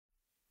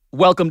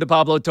Welcome to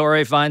Pablo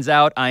Torre Finds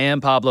Out. I am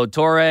Pablo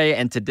Torre,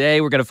 and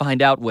today we're going to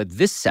find out what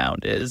this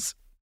sound is.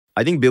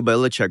 I think Bill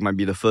Belichick might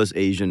be the first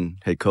Asian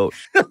head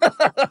coach.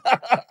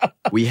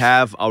 We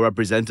have our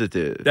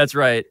representative. That's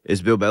right.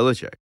 It's Bill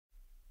Belichick.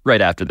 Right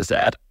after this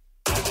ad.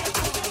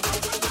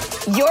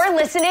 You're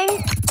listening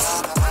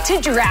to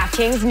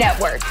DraftKings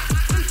Network.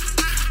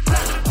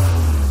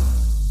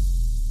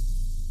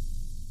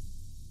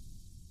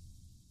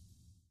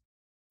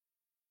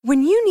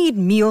 When you need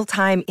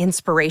mealtime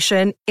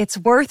inspiration, it's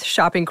worth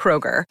shopping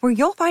Kroger, where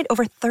you'll find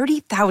over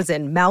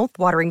 30,000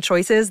 mouth-watering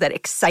choices that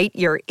excite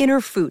your inner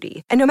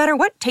foodie. And no matter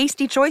what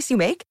tasty choice you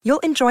make, you'll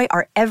enjoy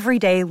our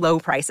everyday low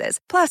prices,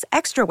 plus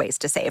extra ways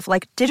to save,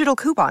 like digital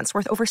coupons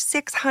worth over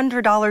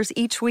 $600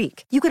 each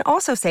week. You can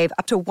also save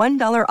up to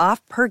 $1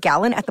 off per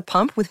gallon at the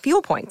pump with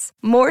fuel points.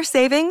 More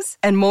savings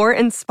and more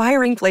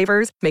inspiring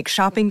flavors make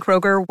shopping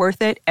Kroger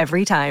worth it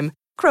every time.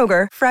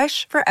 Kroger,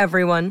 fresh for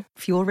everyone.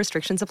 Fuel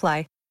restrictions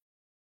apply.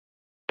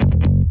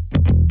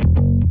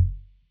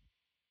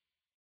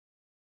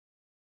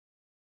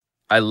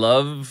 I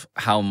love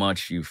how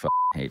much you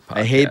hate podcasts.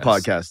 I hate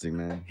podcasting,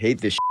 man.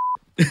 Hate this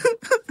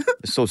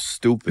It's so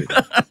stupid.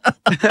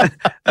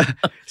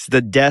 It's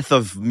the death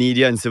of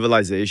media and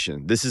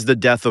civilization. This is the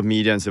death of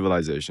media and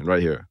civilization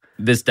right here.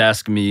 This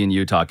desk, me and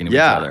you talking to each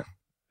other.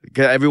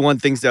 Everyone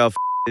thinks they're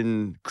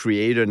a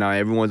creator now.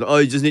 Everyone's,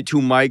 you just need 2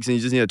 mics and you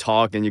just need to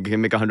talk and you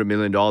can make $100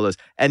 million.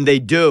 And they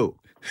do.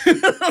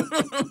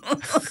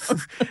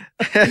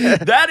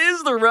 That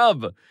is the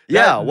rub.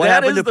 Yeah, what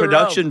happened to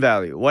production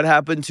value? What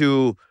happened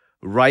to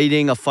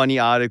writing a funny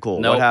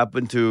article? Nope. What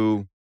happened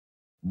to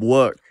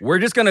work? We're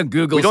just going to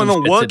Google We don't some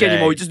even shit work today.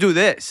 anymore. We just do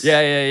this.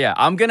 Yeah.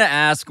 I'm going to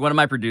ask one of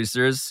my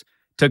producers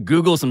to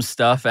Google some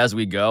stuff as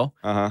we go.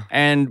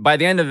 And by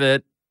the end of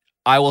it,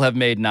 I will have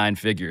made 9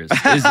 figures,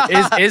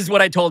 is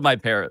what I told my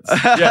parents.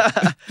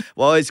 Yeah.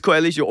 Well, it's cool.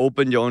 At least you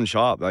opened your own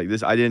shop. Like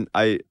this, I didn't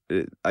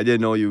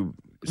know you.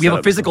 We have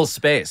a physical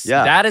space.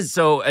 Yeah. That is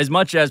so, as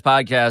much as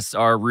podcasts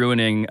are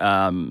ruining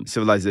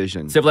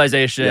civilization,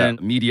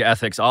 media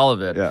ethics, all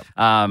of it.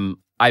 Yeah.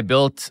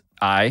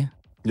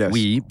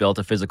 We built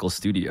a physical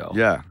studio.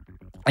 Yeah.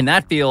 And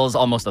that feels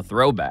almost a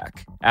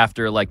throwback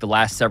after like the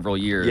last several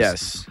years.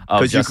 Yes.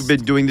 Because you've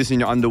been doing this in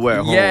your underwear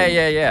at home.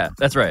 Yeah.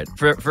 That's right.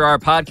 For our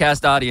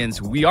podcast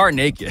audience, we are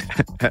naked.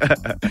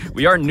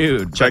 We are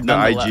nude. Check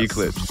the IG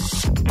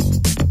clips.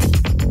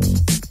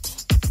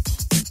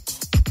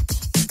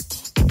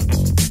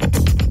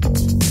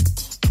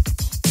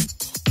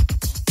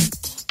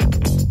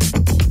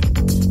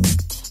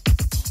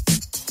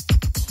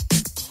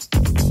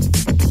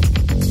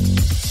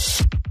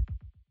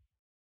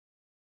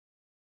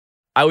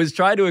 I was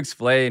trying to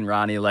explain,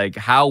 Ronnie, like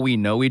how we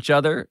know each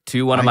other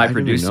to one of my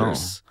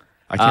producers.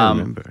 I can't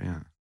remember, yeah.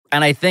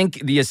 And I think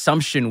the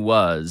assumption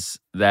was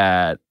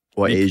that...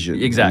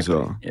 Asian. Exactly.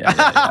 So.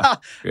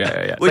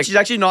 Yeah. Which is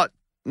actually not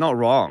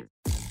wrong.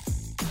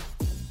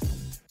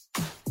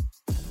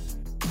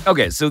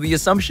 Okay, so the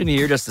assumption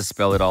here, just to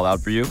spell it all out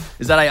for you,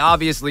 is that I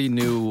obviously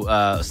knew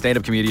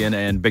stand-up comedian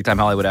and big-time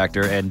Hollywood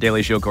actor and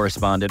Daily Show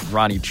correspondent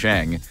Ronny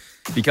Chieng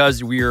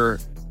because we're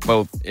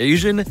both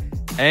Asian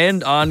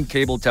and on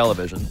cable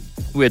television,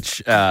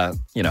 which,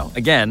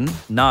 again,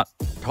 not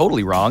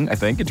totally wrong, I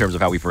think, in terms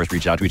of how we first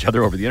reached out to each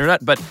other over the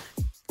internet, but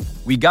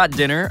we got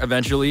dinner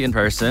eventually in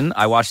person.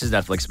 I watched his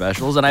Netflix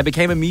specials, and I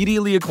became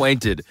immediately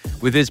acquainted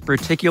with his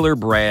particular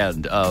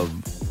brand of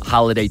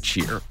holiday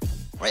cheer.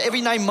 Right,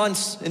 every 9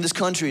 months in this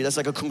country, that's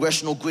like a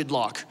congressional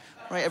gridlock.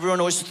 Right, everyone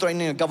always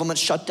threatening a government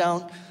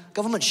shutdown.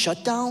 Government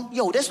shutdown?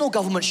 Yo, there's no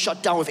government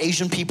shutdown with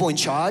Asian people in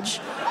charge.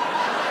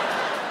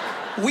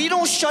 We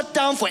don't shut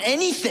down for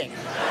anything.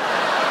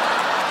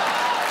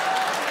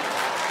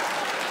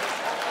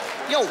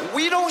 Yo,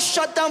 we don't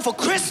shut down for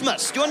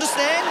Christmas. Do you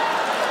understand?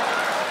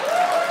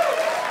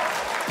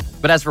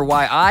 But as for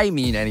why I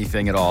mean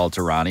anything at all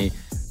to Ronny,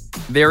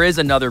 there is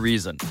another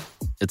reason,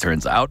 it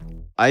turns out.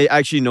 I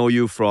actually know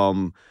you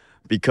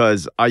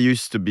because I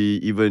used to be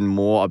even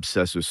more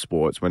obsessed with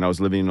sports when I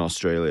was living in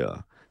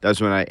Australia. That's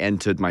when I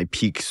entered my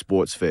peak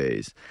sports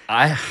phase.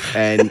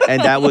 And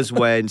that was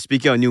when,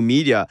 speaking of new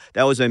media,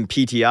 that was when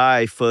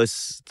PTI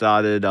first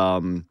started,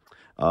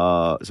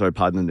 sorry,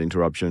 pardon the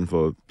interruption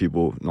for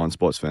people,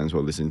 non-sports fans who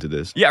are listening to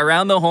this. Yeah,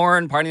 Around the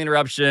Horn, pardon the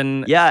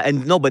interruption. Yeah,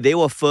 but they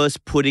were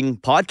first putting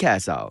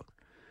podcasts out.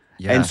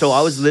 Yes. And so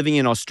I was living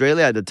in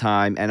Australia at the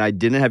time, and I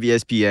didn't have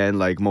ESPN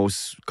like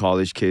most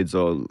college kids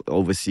or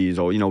overseas,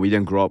 or, we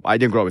didn't grow up. I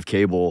didn't grow up with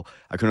cable.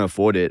 I couldn't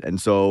afford it. And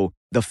so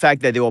the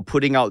fact that they were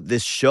putting out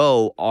this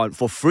show on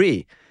for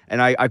free, and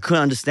I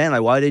couldn't understand,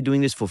 like, why are they doing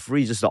this for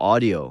free, just the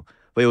audio?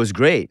 But it was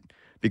great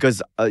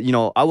because, I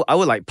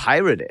would like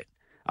pirate it.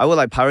 I would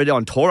like pirate it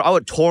on torrent. I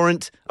would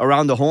torrent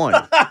Around the Horn.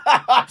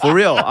 For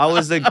real. I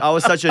was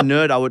such a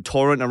nerd. I would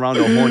torrent around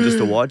the horn just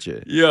to watch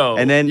it. Yo.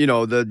 And then,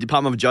 the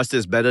Department of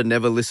Justice better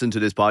never listen to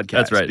this podcast.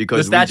 That's right. Because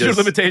the statute of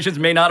limitations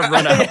may not have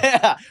run out.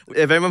 Yeah.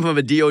 If anyone from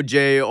the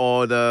DOJ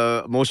or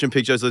the motion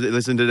pictures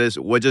listen to this,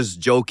 we're just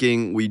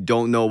joking. We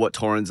don't know what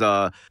torrents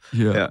are.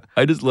 Yeah.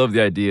 I just love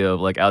the idea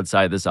of like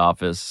outside this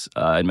office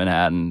in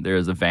Manhattan,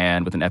 there's a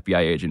van with an FBI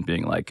agent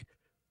being like,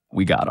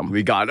 we got him.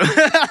 We got him.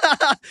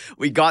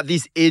 We got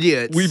these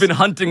idiots. We've been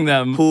hunting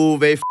them. Who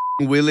they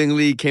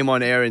willingly came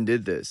on air and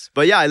did this.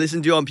 But yeah, I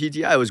listened to you on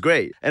PTI. It was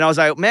great. And I was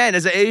like, man,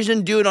 as an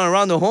Asian dude on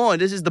Around the Horn,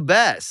 this is the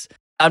best.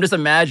 I'm just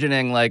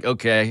imagining like,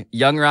 okay,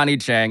 young Ronny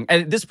Chieng.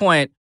 And at this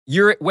point,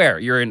 you're where?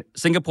 You're in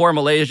Singapore,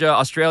 Malaysia,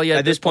 Australia?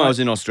 At this point, I was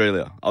in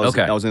Australia. I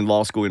was in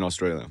law school in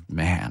Australia.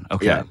 Man,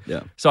 okay.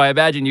 Yeah. So I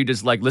imagine you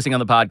just like listening on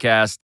the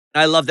podcast.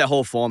 I love that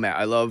whole format.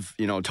 I love,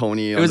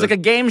 Tony. It was like a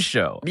game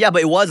show. Yeah,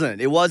 but it wasn't,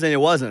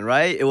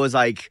 right? It was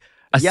like...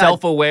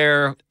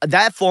 self-aware...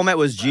 That format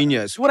was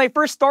genius. When I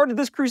first started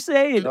this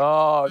crusade.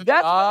 Oh,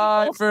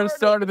 I first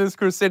started this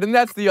crusade. And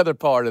that's the other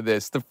part of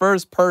this. The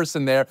first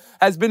person there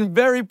has been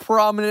very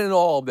prominent in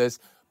all of this.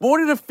 But what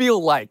did it feel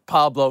like,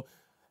 Pablo,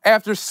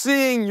 after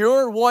seeing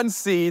your 1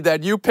 seed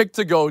that you picked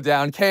to go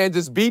down,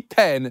 Kansas beat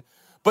Penn,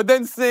 but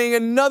then seeing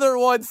another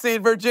 1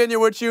 seed, Virginia,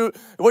 which you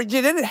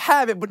didn't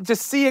have it, but to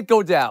see it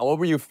go down, what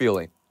were you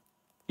feeling?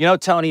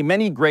 Tony,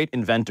 many great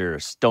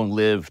inventors don't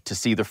live to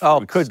see the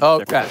fruits.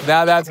 Okay,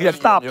 now that's good.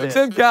 Stop it.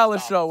 Tim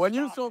Callis Show. When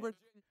you saw Virginia...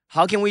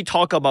 How can we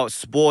talk about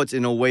sports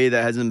in a way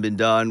that hasn't been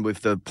done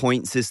with the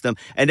point system?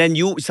 And then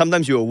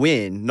sometimes you'll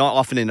win, not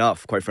often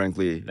enough, quite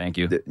frankly. Thank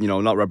you.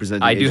 Not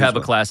representing. I do have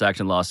a class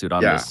action lawsuit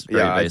on this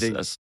very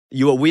basis.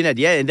 You will win at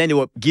the end, and then it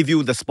will give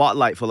you the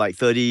spotlight for like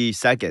 30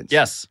 seconds.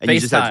 Yes, and you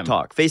just have to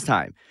talk.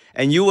 FaceTime.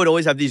 And you would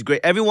always have these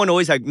everyone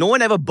always no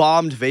one ever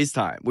bombed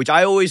FaceTime, which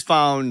I always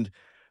found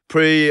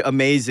pretty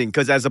amazing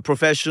because as a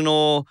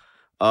professional,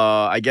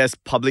 I guess,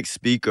 public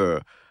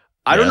speaker,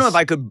 I don't know if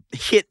I could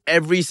hit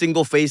every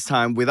single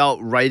FaceTime without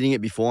writing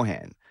it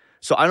beforehand.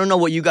 So I don't know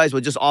what you guys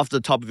were just off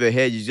the top of your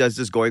head. You guys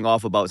just going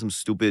off about some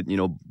stupid,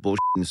 bullshit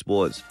in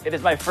sports. It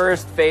is my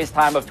first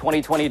FaceTime of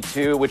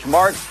 2022, which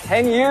marks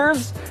 10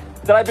 years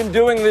that I've been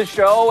doing this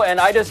show, and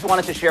I just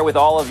wanted to share with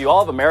all of you,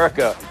 all of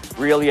America,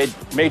 really a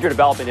major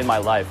development in my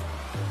life.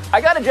 I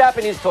got a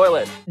Japanese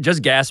toilet.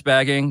 Just gas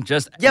bagging,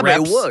 just reps.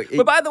 But it worked.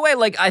 But by the way,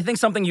 I think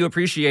something you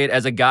appreciate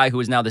as a guy who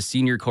is now the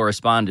senior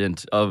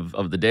correspondent of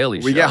The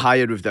Daily Show. We get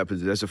hired with that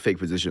position. That's a fake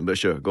position, but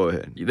sure, go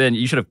ahead. Then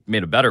you should have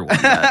made a better one.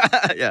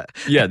 Yeah,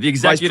 the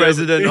executive... Vice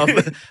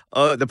president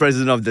of the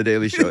president of The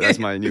Daily Show. That's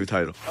my new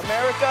title.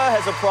 America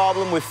has a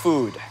problem with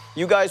food.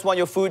 You guys want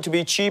your food to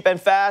be cheap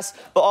and fast,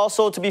 but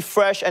also to be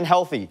fresh and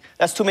healthy.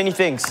 That's too many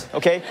things,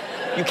 okay?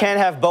 You can't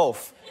have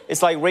both.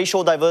 It's like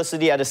racial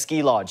diversity at a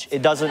ski lodge.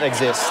 It doesn't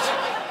exist.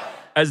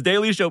 As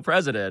Daily Show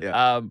president,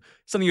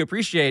 something you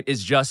appreciate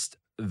is just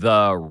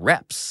the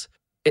reps.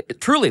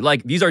 Truly,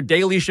 these are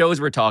daily shows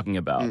we're talking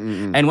about.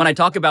 And when I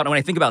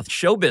think about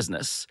show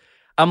business,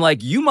 I'm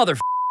like, you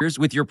motherfuckers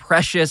with your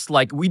precious,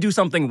 we do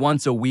something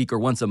once a week or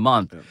once a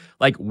month.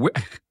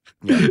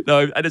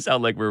 No, I just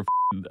sound like we're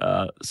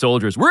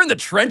soldiers. We're in the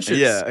trenches.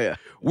 Yeah.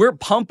 We're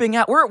pumping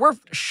out. We're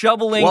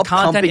shoveling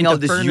content pumping into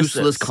out this furnaces.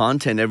 useless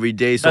content every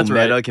day so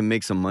Meta can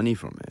make some money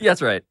from it.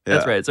 That's right.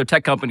 That's right. So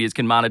tech companies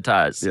can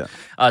monetize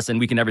us, and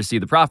we can never see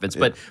the profits.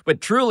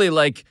 But truly,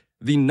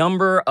 the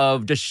number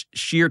of just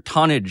sheer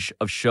tonnage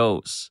of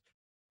shows,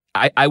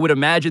 I would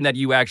imagine that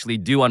you actually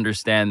do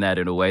understand that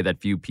in a way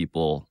that few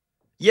people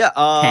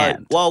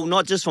can. Well,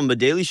 not just from The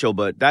Daily Show,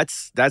 but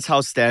that's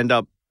how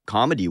stand-up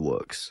comedy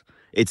works.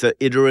 It's an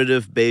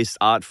iterative-based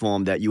art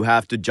form that you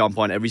have to jump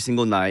on every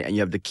single night, and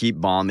you have to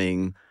keep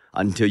bombing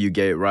until you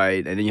get it right,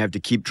 and then you have to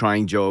keep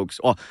trying jokes,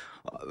 or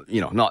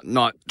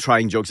not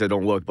trying jokes that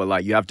don't work,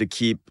 but you have to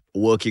keep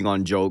working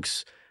on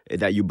jokes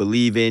that you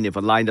believe in. If a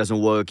line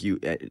doesn't work,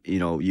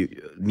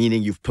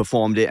 meaning you've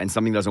performed it and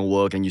something doesn't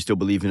work, and you still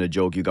believe in a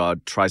joke, you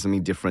gotta try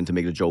something different to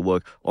make the joke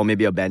work, or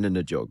maybe abandon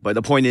the joke. But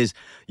the point is,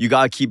 you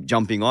gotta keep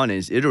jumping on.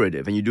 It's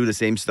iterative, and you do the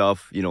same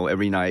stuff,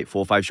 every night,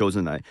 4 or 5 shows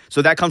a night.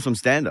 So that comes from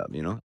stand-up,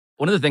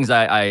 One of the things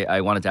I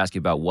wanted to ask you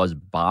about was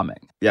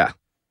bombing. Yeah.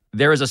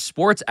 There is a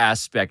sports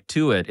aspect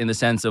to it in the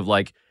sense of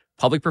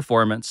public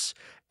performance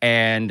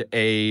and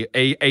a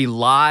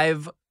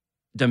live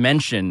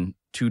dimension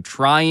to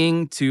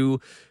trying to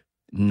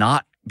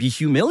not be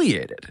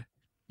humiliated.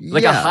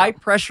 A high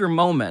pressure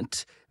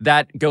moment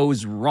that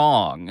goes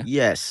wrong.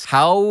 Yes.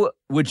 How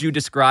would you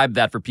describe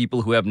that for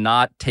people who have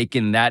not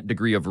taken that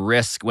degree of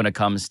risk when it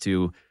comes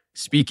to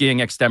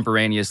speaking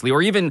extemporaneously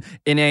or even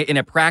in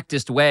a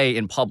practiced way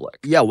in public?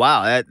 Yeah,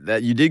 wow,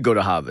 that you did go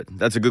to Harvard.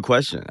 That's a good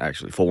question,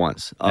 actually, for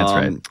once. That's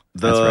right.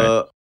 That's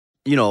right.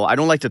 I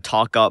don't like to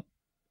talk up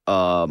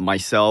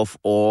myself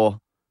or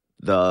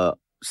the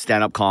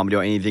stand-up comedy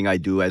or anything I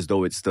do as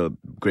though it's the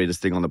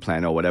greatest thing on the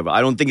planet or whatever.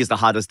 I don't think it's the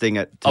hardest thing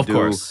to do. Of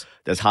course.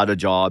 There's harder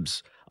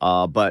jobs.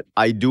 But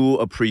I do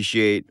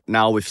appreciate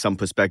now with some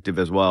perspective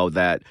as well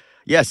that,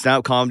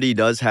 stand-up comedy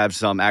does have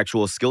some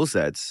actual skill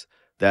sets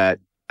that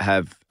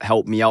have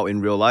helped me out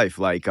in real life.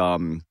 Like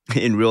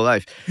in real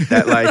life,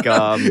 that like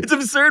it's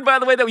absurd, by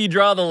the way, that you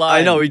draw the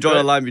line. I know we draw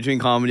the line between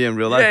comedy and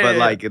real life, but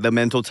like the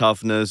mental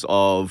toughness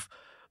of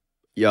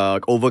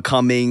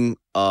overcoming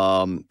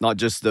not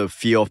just the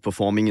fear of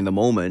performing in the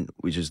moment,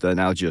 which is the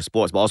analogy of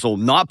sports, but also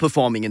not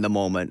performing in the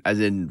moment, as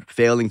in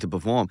failing to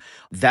perform.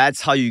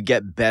 That's how you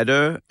get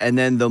better. And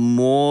then the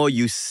more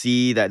you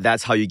see that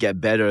that's how you get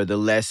better, the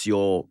less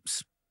you're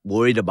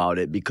worried about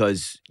it,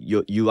 because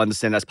you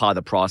understand that's part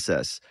of the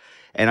process.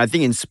 And I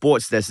think in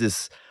sports, there's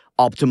this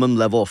optimum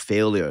level of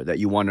failure that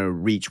you want to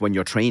reach when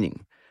you're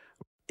training.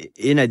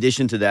 In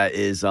addition to that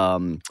is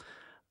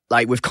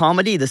like with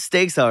comedy, the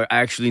stakes are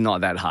actually not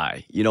that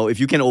high. You know, if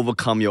you can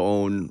overcome your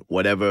own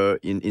whatever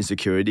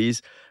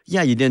insecurities,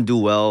 yeah, you didn't do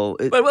well.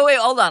 Wait,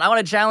 hold on. I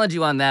want to challenge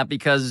you on that,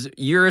 because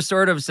you're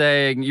sort of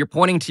saying, you're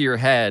pointing to your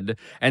head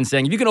and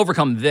saying, if you can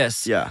overcome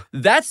this,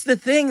 that's the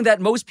thing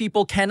that most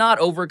people cannot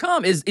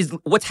overcome is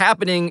what's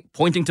happening,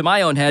 pointing to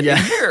my own head in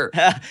here,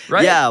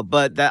 right? Yeah,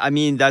 but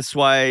that's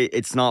why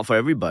it's not for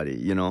everybody,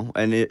 you know?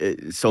 And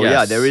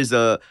there is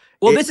a...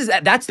 Well,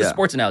 that's the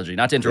sports analogy,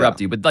 not to interrupt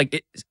you, but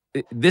like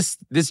this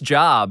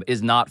job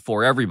is not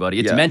for everybody.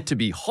 It's meant to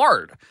be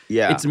hard.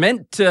 Yeah. It's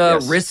meant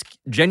to risk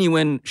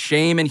genuine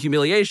shame and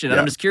humiliation. And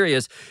I'm just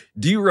curious,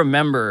 do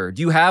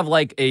you have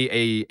like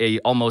a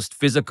almost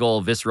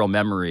physical, visceral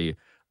memory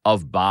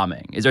of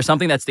bombing? Is there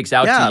something that sticks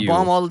out to you? Yeah,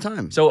 bomb all the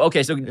time. So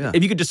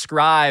if you could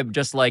describe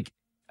just like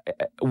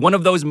one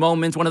of those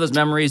moments, one of those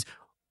memories,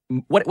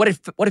 what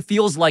it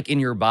feels like in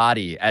your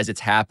body as it's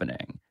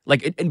happening.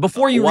 Like, and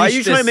before you Why reach are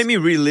you trying to make me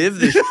relive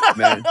this shit,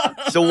 man?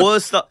 It's the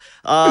worst stuff.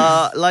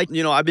 Like,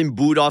 you know, I've been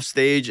booed off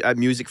stage at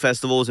music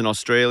festivals in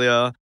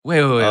Australia.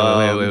 Wait.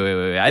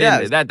 I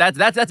didn't.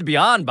 That's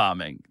beyond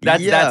bombing.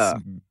 That's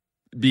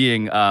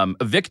being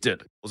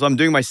evicted. So I'm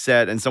doing my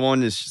set and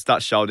someone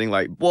starts shouting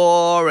like,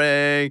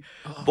 boring,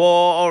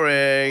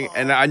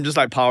 and I'm just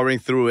like powering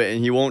through it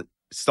and he won't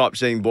stop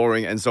saying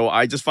boring. And so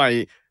I just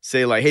finally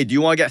say like, hey, do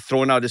you want to get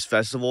thrown out of this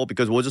festival?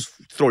 Because we'll just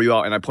throw you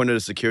out. And I pointed at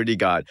the security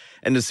guard.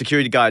 And the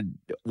security guard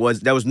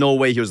there was no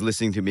way he was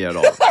listening to me at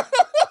all.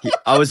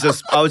 I was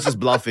just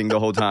bluffing the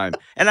whole time.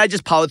 And I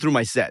just powered through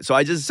my set. So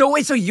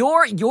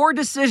your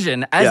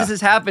decision as this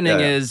is happening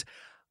is,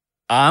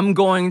 I'm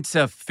going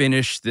to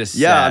finish this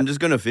set. Yeah, I'm just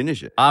going to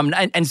finish it.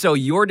 And so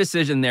your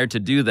decision there to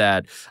do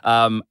that,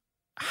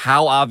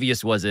 how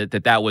obvious was it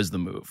that was the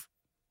move?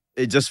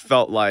 It just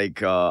felt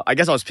like, I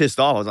guess I was pissed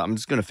off. I was like, I'm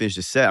just going to finish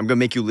this set. I'm going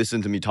to make you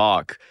listen to me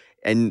talk.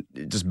 And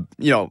just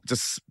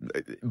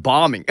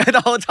bombing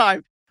the whole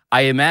time.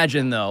 I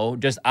imagine though,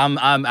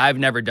 I've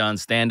never done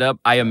stand-up.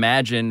 I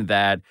imagine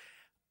that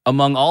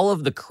among all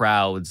of the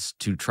crowds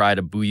to try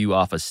to boo you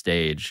off a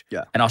stage,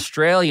 an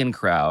Australian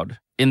crowd,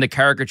 in the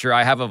caricature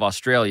I have of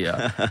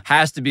Australia,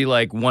 has to be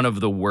like one of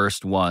the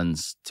worst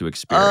ones to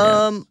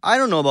experience. I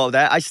don't know about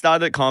that. I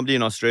started comedy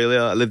in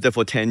Australia. I lived there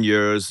for 10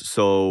 years.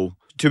 So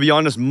to be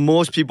honest,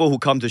 most people who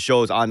come to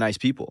shows are nice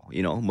people.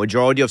 You know,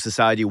 majority of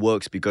society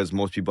works because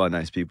most people are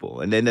nice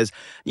people. And then there's,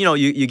 you know,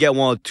 you get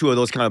one or two of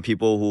those kind of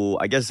people who,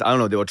 I guess, I don't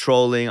know, they were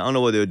trolling. I don't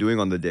know what they were doing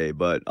on the day.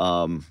 But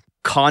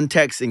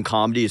context in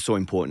comedy is so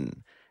important.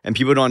 And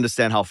people don't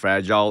understand how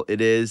fragile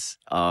it is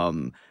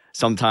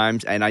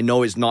sometimes. And I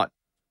know it's not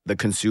the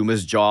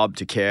consumer's job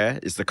to care.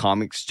 It's the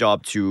comic's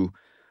job to,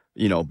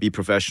 you know, be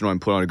professional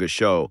and put on a good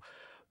show.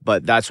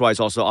 But that's why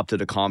it's also up to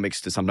the comics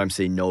to sometimes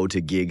say no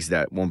to gigs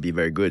that won't be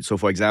very good. So,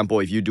 for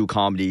example, if you do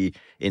comedy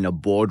in a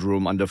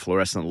boardroom under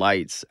fluorescent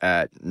lights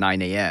at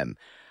 9 a.m.,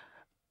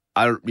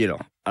 I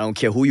don't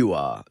care who you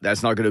are.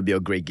 That's not going to be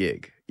a great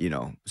gig, you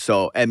know.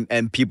 So,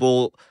 and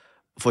people,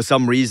 for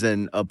some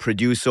reason, a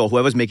producer or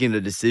whoever's making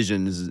the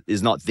decisions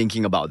is not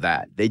thinking about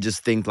that. They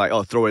just think like,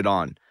 oh, throw it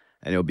on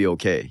and it'll be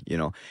okay, you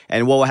know.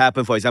 And what will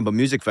happen, for example,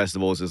 music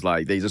festivals is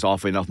like they just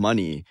offer enough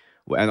money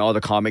and all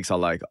the comics are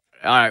like,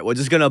 all right, we're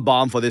just going to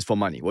bomb for this for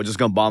money. We're just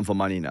going to bomb for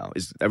money now.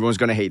 Everyone's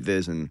going to hate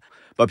this.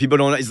 But people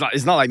don't,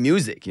 it's not like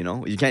music, you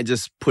know. You can't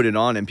just put it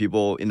on and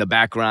people in the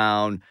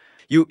background.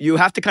 You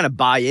have to kind of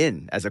buy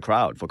in as a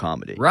crowd for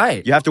comedy.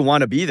 Right. You have to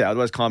want to be there.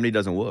 Otherwise, comedy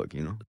doesn't work,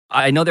 you know.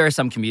 I know there are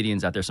some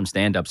comedians out there, some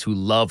stand-ups who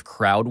love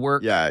crowd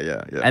work.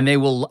 Yeah. And they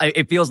will,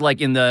 it feels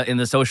like in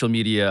the social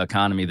media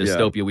economy, the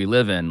dystopia we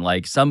live in,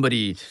 like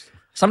sometimes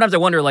I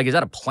wonder, like, is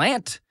that a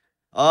plant?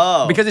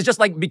 Oh. Because it's just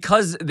like,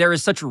 because there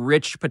is such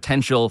rich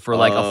potential for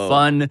like a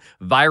fun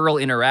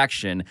viral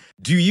interaction.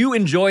 Do you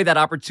enjoy that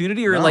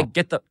opportunity or like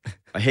get the...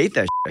 I hate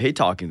that shit. I hate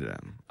talking to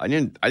them. I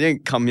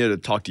didn't come here to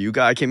talk to you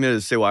guys. I came here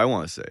to say what I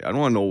want to say. I don't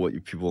want to know what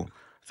you people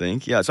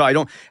think. Yeah,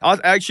 so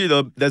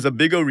there's a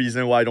bigger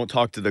reason why I don't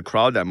talk to the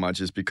crowd that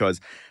much is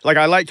because, like,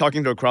 I like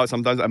talking to a crowd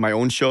sometimes at my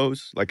own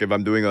shows. Like if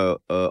I'm doing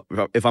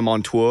if I'm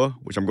on tour,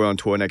 which I'm going on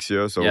tour next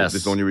year, so this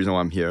is the only reason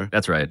why I'm here.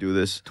 That's right. To do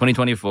this.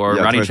 2024,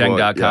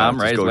 RonnyChieng.com,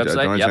 right? His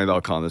website?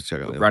 RonnyChieng.com. Let's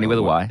check out. Ronny with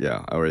a Y.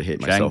 Yeah, I already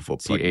hate myself for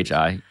plugging.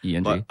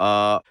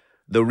 Chieng.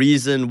 The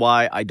reason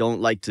why I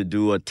don't like to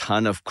do a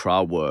ton of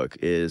crowd work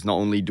is not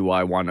only do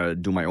I want to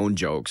do my own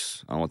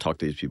jokes, I don't want to talk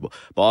to these people,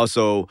 but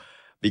also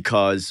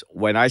because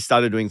when I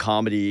started doing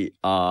comedy,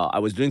 I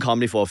was doing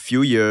comedy for a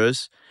few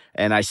years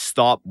And I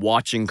stopped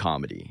watching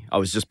comedy. I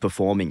was just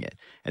performing it.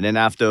 And then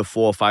after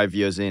 4 or 5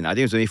 years in, I think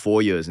it was only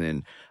 4 years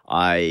in,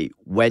 I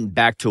went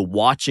back to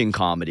watching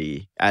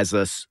comedy as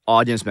an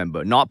audience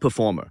member, not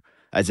performer.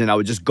 As in, I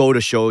would just go to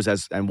shows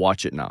and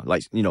watch it now.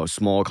 Like, you know,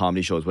 small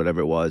comedy shows,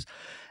 whatever it was.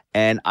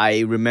 And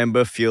I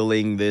remember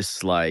feeling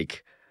this,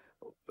 like,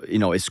 you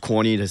know, it's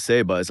corny to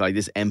say, but it's like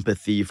this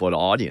empathy for the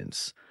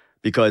audience.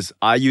 Because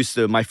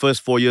my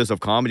first 4 years of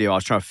comedy, I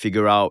was trying to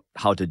figure out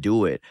how to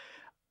do it.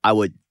 I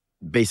would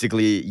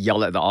basically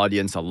yell at the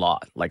audience a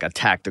lot, like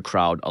attack the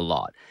crowd a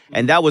lot.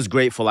 And that was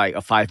great for like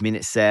a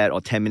 5-minute set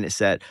or 10-minute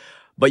set.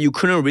 But you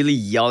couldn't really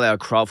yell at a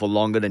crowd for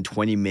longer than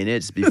 20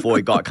 minutes before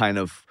it got kind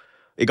of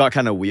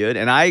weird.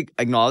 And I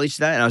acknowledged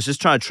that. And I was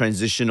just trying to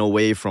transition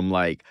away from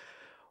like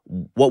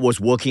what was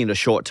working in the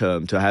short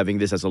term to having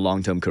this as a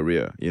long-term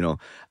career, you know.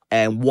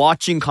 And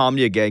watching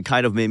comedy again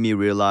kind of made me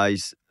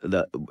realize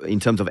that in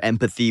terms of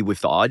empathy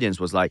with the audience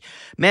was like,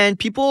 man,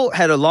 people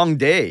had a long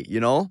day, you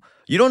know.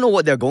 You don't know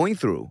what they're going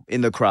through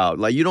in the crowd.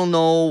 Like, you don't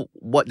know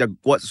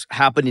what's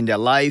happened in their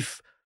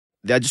life.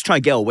 They're just trying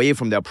to get away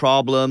from their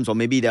problems, or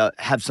maybe they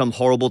have some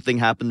horrible thing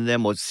happen to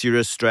them or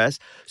serious stress.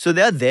 So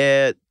they're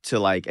there to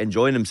like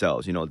enjoy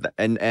themselves, you know,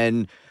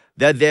 and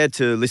they're there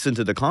to listen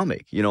to the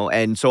comic, you know.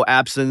 And so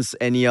absence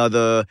any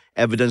other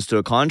evidence to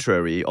the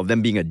contrary of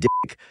them being a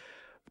dick,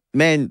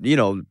 man, you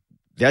know,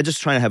 they're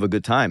just trying to have a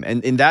good time.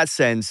 And in that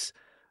sense,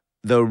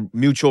 the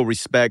mutual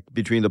respect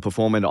between the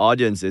performer and the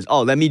audience is,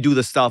 oh, let me do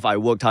the stuff I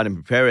worked hard and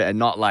prepare it, and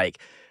not like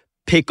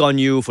pick on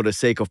you for the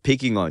sake of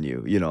picking on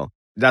you, you know.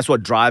 That's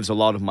what drives a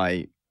lot of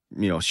my,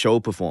 you know, show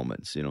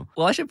performance, you know.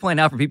 Well, I should point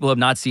out for people who have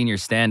not seen your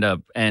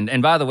stand-up,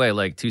 and by the way,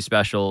 like 2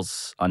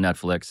 specials on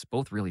Netflix,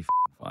 both really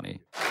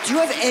funny. Do you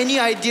have any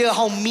idea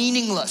how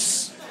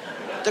meaningless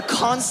the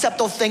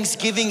concept of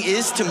Thanksgiving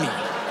is to me?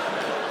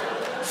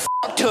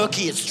 Fuck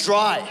turkey, it's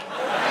dry.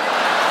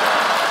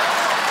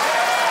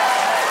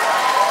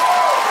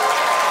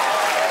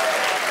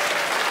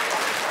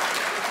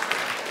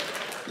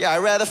 Yeah, I'd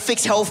rather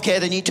fix healthcare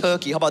than eat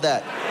turkey. How about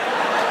that?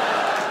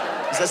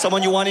 Is there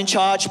someone you want in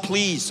charge?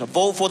 Please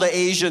vote for the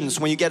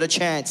Asians when you get a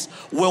chance.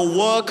 We'll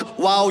work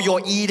while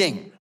you're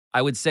eating.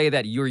 I would say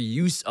that your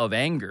use of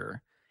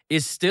anger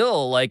is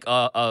still like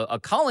a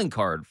calling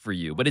card for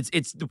you, but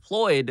it's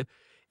deployed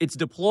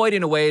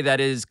in a way that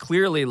is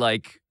clearly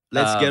like,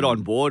 let's get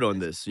on board on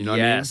this, you know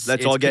what I mean?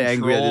 Let's all get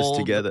angry at this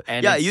together.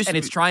 And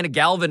it's trying to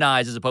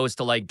galvanize as opposed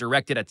to like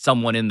direct it at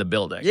someone in the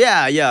building.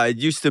 Yeah, it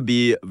used to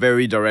be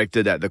very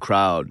directed at the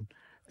crowd.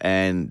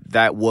 And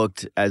that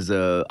worked as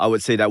a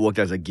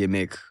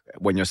gimmick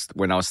when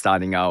I was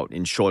starting out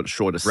in shorter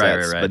sets.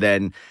 Right. But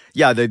then,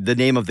 the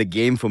name of the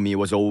game for me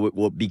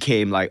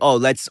became like, oh,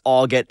 let's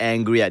all get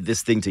angry at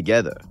this thing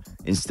together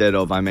instead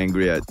of I'm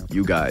angry at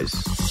you guys.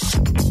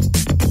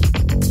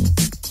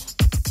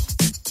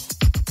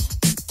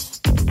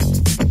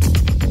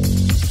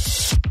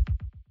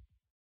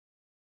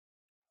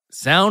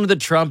 Sound the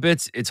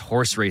trumpets, it's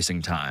horse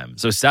racing time.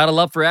 So saddle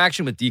up for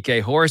action with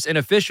DK Horse, an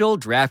official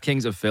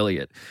DraftKings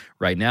affiliate.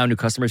 Right now, new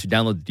customers who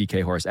download the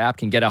DK Horse app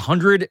can get a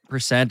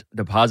 100%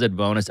 deposit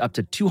bonus up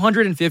to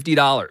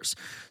 $250.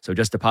 So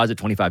just deposit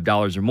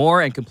 $25 or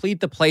more and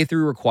complete the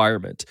playthrough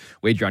requirement.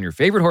 Wager on your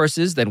favorite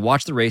horses, then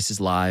watch the races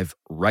live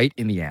right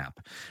in the app.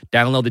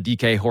 Download the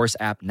DK Horse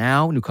app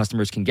now. New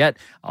customers can get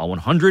a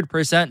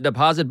 100%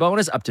 deposit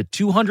bonus up to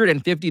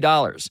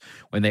 $250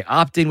 when they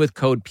opt in with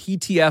code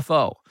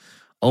PTFO.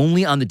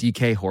 Only on the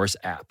DK Horse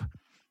app.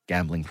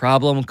 Gambling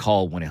problem?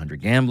 Call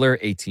 1-800-GAMBLER,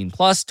 18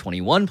 plus,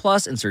 21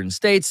 plus in certain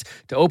states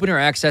to open or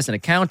access an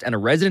account and a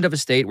resident of a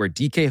state where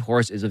DK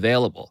Horse is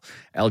available.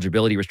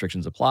 Eligibility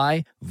restrictions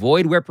apply.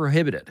 Void where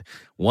prohibited.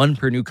 1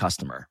 per new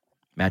customer.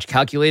 Match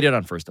calculated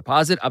on first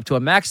deposit up to a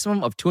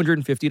maximum of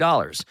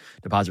 $250.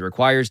 Deposit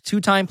requires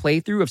 2-time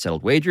playthrough of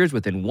settled wagers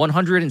within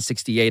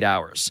 168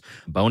 hours.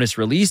 Bonus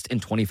released in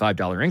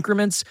 $25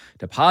 increments.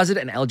 Deposit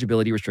and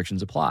eligibility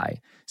restrictions apply.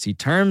 See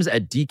terms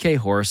at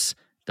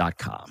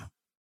dkhorse.com.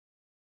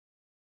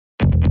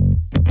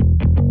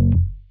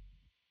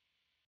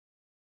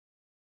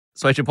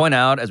 So I should point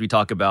out, as we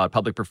talk about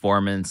public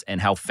performance and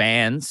how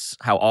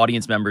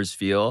audience members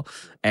feel,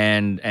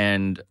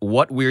 and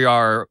what we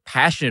are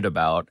passionate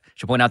about, I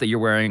should point out that you're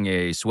wearing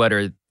a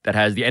sweater that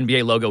has the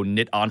NBA logo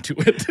knit onto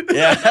it.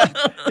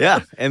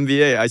 Yeah,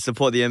 NBA. I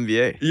support the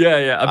NBA.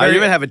 Yeah. I don't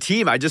even have a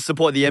team. I just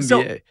support the NBA.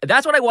 So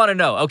that's what I want to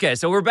know. Okay,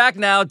 so we're back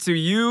now to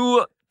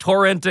you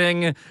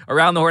torrenting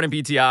around the horn in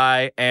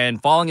PTI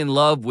and falling in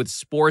love with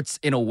sports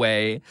in a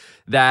way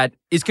that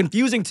is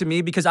confusing to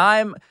me because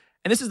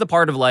and this is the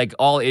part of like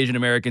all Asian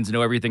Americans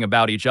know everything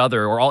about each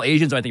other, or all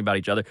Asians know anything about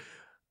each other.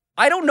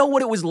 I don't know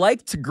what it was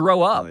like to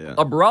grow up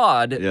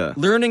abroad,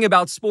 learning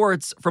about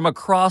sports from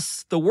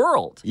across the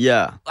world.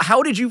 Yeah.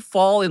 How did you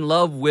fall in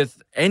love with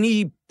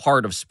any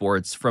part of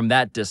sports from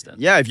that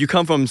distance? Yeah, if you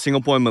come from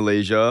Singapore and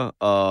Malaysia,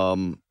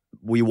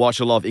 we watch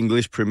a lot of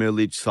English Premier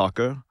League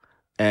soccer.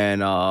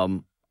 And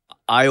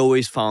I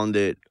always found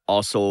it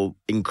also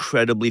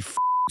incredibly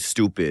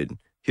stupid.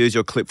 Here's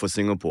your clip for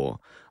Singapore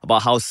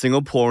about how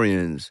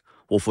Singaporeans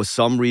will, for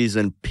some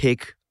reason,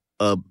 pick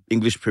a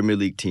English Premier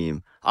League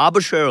team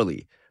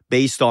arbitrarily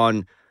based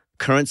on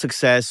current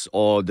success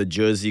or the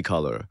jersey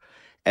color,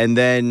 and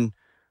then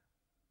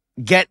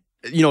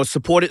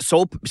support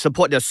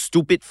their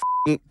stupid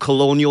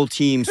colonial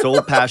team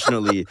so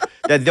passionately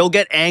that they'll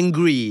get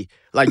angry,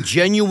 like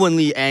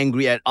genuinely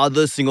angry at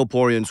other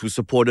Singaporeans who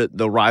supported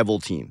the rival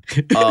team.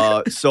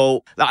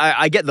 So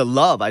I get the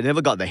love. I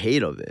never got the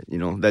hate of it,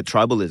 that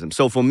tribalism.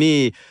 So for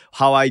me,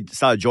 how I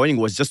started joining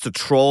was just to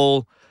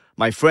troll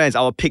my friends.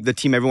 I would pick the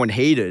team everyone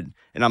hated,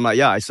 and I'm like,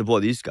 yeah, I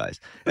support these guys.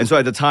 And so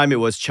at the time, it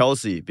was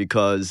Chelsea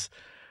because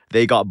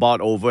they got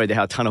bought over and they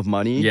had a ton of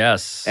money.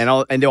 Yes. And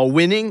they were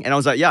winning. And I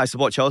was like, yeah, I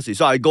support Chelsea.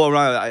 So I go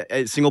around,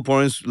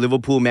 Singaporeans,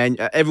 Liverpool,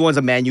 everyone's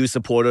a Man U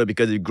supporter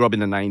because they grew up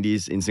in the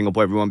 90s. In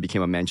Singapore, everyone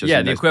became a Manchester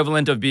United. The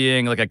equivalent of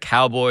being like a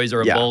Cowboys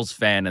or a Bulls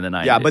fan in the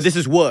 90s. Yeah, but this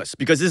is worse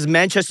because this is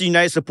Manchester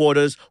United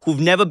supporters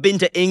who've never been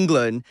to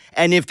England.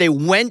 And if they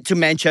went to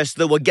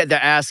Manchester, will get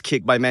their ass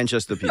kicked by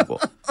Manchester people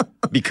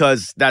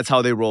because that's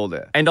how they roll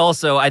there. And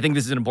also, I think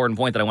this is an important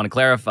point that I want to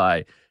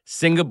clarify.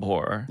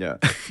 Singapore,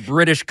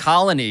 British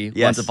colony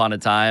once upon a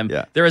time.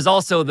 Yeah. There is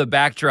also the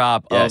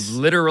backdrop of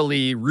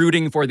literally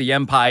rooting for the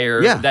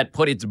empire that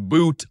put its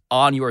boot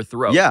on your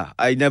throat. Yeah,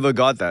 I never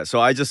got that.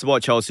 So I just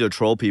support Chelsea to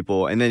troll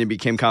people, and then it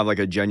became kind of like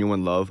a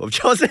genuine love of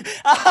Chelsea.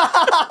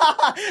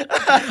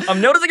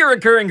 I'm noticing a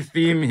recurring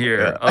theme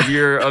here of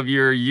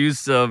your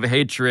use of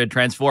hatred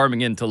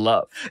transforming into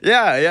love.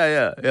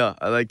 Yeah.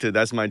 I like to.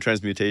 That's my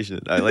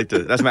transmutation. I like to.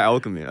 That's my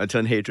alchemy. I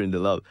turn hatred into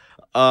love.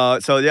 I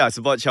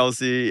support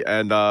Chelsea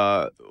and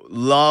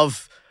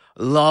love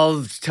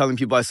telling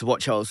people I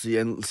support Chelsea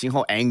and seeing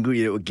how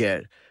angry they would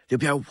get. They'll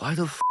be like, why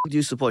the f*** do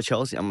you support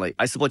Chelsea? I'm like,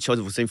 I support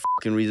Chelsea for the same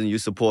f***ing reason you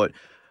support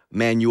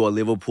Man U or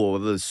Liverpool or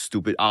the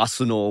stupid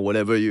Arsenal or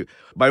whatever you...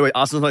 By the way,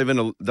 Arsenal's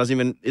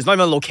it's not even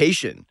a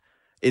location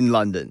in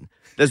London.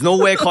 There's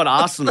nowhere called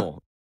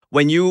Arsenal.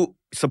 When you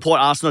support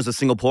Arsenal as a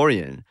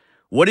Singaporean,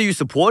 what are you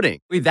supporting?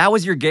 Wait, that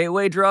was your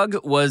gateway drug?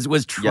 Was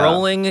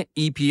trolling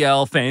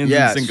EPL fans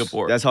in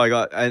Singapore? That's how I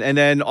got. And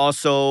then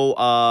also,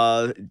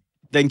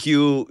 thank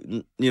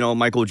you,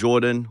 Michael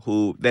Jordan,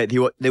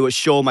 they would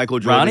show Michael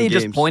Jordan Ronny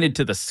games. just pointed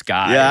to the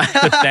sky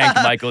to thank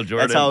Michael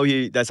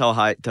Jordan. That's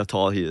how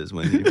tall he is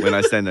when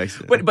I stand next to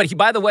him. But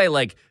by the way,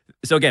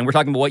 so again, we're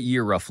talking about what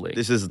year roughly?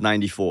 This is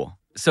 94.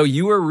 So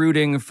you were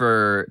rooting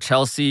for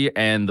Chelsea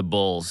and the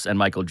Bulls and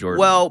Michael Jordan.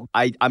 Well,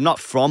 I'm not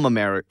from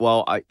America.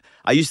 Well,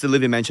 I used to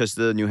live in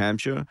Manchester, New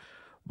Hampshire,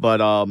 but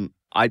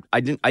I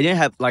didn't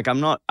have I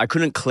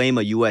couldn't claim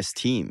a US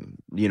team,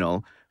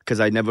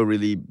 because I never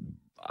really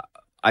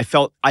I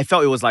felt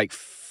it was like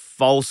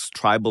false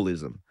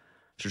tribalism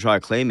to try to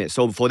claim it.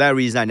 So for that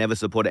reason, I never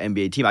supported an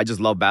NBA team. I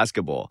just love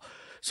basketball.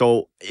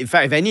 So in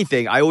fact, if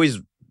anything,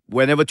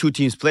 whenever two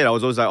teams played, I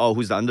was always like, oh,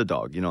 who's the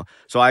underdog,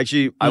 So I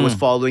was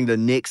following the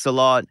Knicks a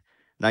lot,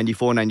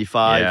 94,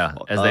 95. Yeah,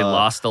 as they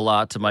lost a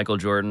lot to Michael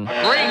Jordan.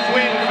 Great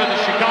win for the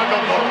Chicago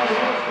Bulls.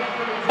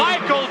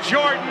 Michael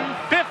Jordan,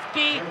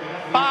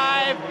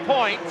 55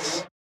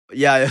 points.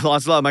 Yeah, they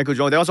lost a lot of Michael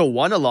Jordan. They also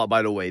won a lot,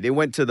 by the way. They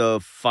went to the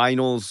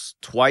finals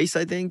twice,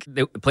 I think.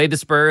 They played the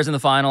Spurs in the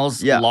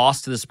finals,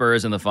 lost to the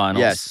Spurs in the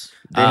finals. Yes.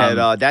 They had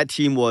that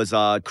team was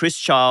Chris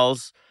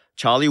Charles,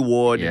 Charlie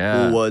Ward,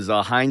 who was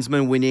a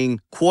Heisman-winning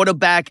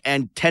quarterback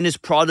and tennis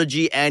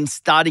prodigy and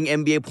starting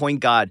NBA point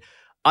guard.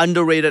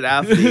 Underrated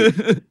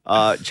athlete,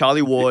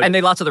 Charlie Ward. And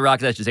they lost to the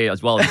Rockets, I should say,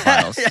 as well in the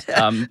finals.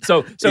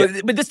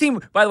 But this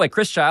team, by the way,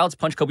 Chris Childs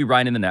punched Kobe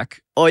Bryant in the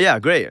neck. Oh, yeah,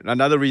 great.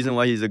 Another reason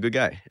why he's a good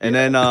guy. And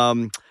then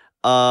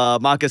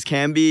Marcus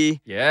Camby,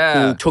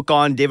 who took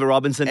on David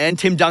Robinson and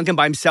Tim Duncan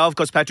by himself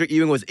because Patrick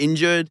Ewing was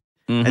injured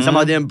and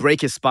somehow didn't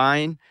break his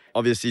spine.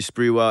 Obviously,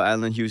 Sprewell,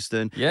 Allen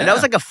Houston. Yeah. And that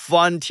was like a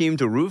fun team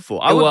to root for.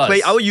 I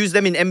would use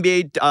them in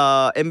NBA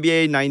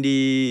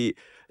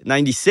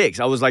 96.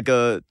 I was like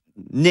a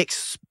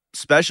Knicks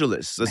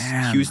specialist.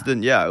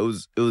 Houston, it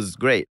was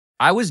great.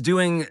 I was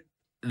doing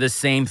the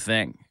same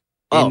thing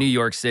in New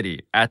York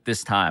City at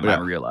this time,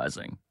 I'm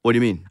realizing. What do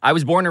you mean? I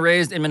was born and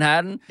raised in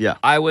Manhattan. Yeah.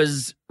 I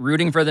was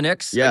rooting for the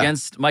Knicks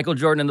against Michael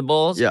Jordan and the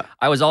Bulls. Yeah.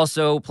 I was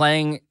also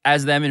playing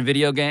as them in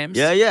video games.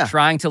 Yeah.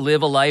 Trying to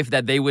live a life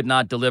that they would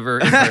not deliver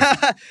in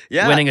person.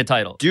 Winning a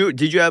title.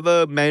 Did you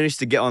ever manage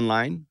to get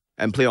online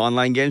and play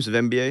online games with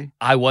NBA?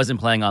 I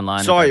wasn't playing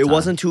online. Sorry, it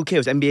wasn't 2K. It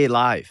was NBA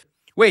Live.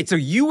 Wait, so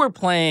you were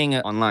playing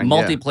online,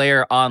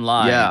 multiplayer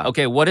online? Yeah.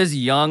 Okay, what is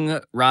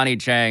young Ronny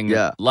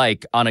Chieng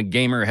like on a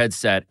gamer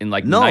headset in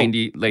late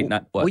 90s?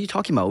 What are you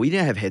talking about? We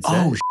didn't have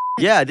headsets.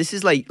 Yeah, this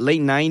is like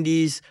late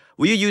 90s.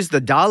 We used the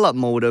dial-up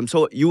modem.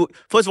 So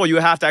first of all, you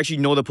have to actually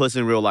know the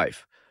person in real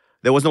life.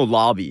 There was no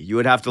lobby. You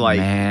would have to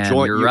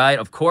join. You're right,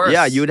 of course.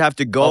 Yeah, you would have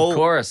to go. Of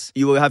course.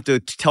 You would have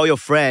to tell your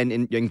friend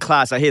in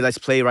class, hey, let's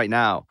play right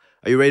now.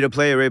 Are you ready to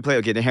play?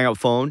 Okay, then hang up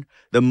phone.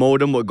 The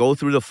modem would go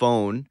through the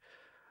phone.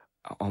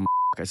 Oh my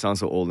I sound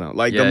so old now.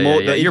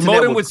 Your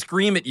modem would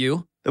scream at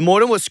you. The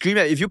modem would scream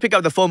at you. If you pick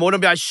up the phone, modem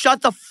would be like,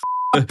 shut the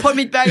f***, put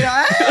me back.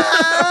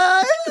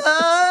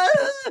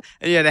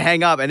 and you had to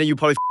hang up, and then you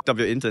probably f***ed up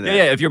your internet.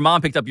 Yeah, if your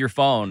mom picked up your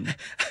phone,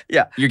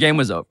 yeah, your game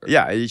was over.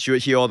 Yeah, you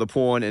would hear all the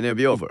porn, and it'd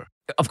be over.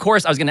 Of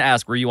course, I was going to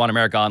ask, were you on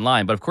America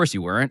Online? But of course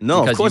you weren't.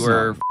 No, because of course you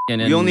were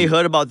not. We only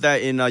heard about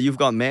that in You've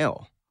Got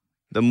Mail,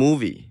 the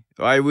movie.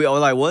 Right? We were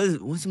like,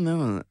 what's the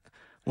mail?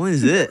 What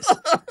is this?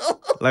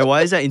 Like,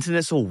 why is that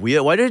internet so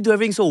weird? Why do they do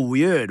everything so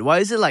weird? Why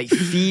is it like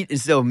feet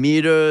instead of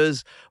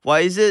meters?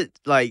 Why is it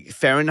like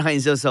Fahrenheit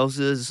instead of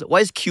Celsius? Why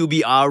is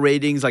QBR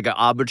ratings like an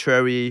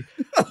arbitrary?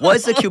 What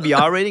is the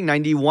QBR rating?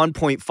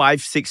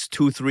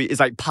 91.5623. It's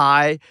like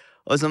pi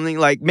or something.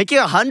 Like, make it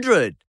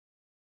 100.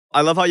 I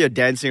love how you're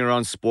dancing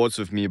around sports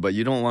with me, but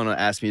you don't want to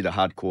ask me the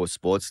hardcore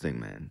sports thing,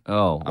 man.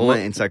 Oh. I'm an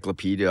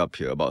encyclopedia up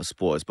here about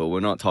sports, but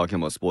we're not talking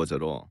about sports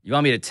at all. You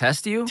want me to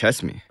test you?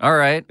 Test me. All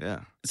right.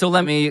 Yeah. So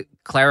let me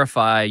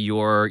clarify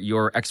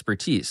your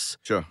expertise.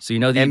 Sure. So you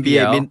know the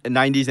NBA,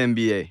 90s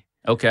NBA.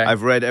 Okay.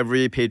 I've read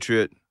every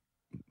Patriot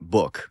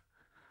book.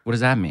 What does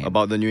that mean?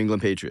 About the New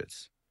England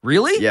Patriots.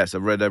 Really? Yes,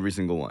 I've read every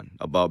single one.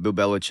 About Bill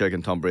Belichick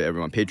and Tom Brady,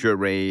 everyone. Patriot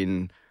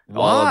Reign.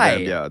 Why? All of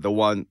them. Yeah, the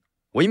one...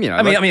 What do you mean?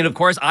 I mean, of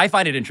course, I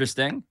find it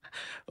interesting.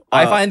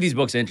 I find these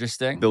books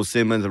interesting. Bill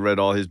Simmons, I read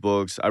all his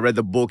books. I read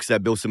the books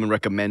that Bill Simmons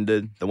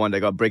recommended. The one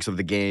that got breaks of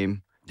the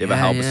game. David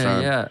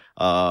Halberstam. Yeah.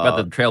 About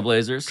the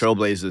Trailblazers.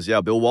 Trailblazers,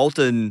 yeah. Bill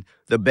Walton,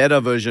 the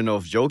better version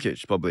of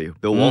Jokic, probably.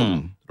 Bill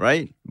Walton,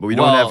 right? But we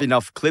don't have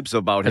enough clips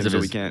about him, so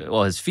we can't.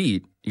 Well, his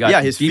feet. You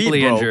got his deeply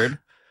feet broke, injured.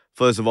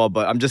 First of all,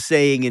 but I'm just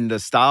saying in the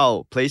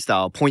play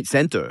style, point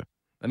center.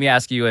 Let me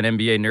ask you an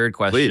NBA nerd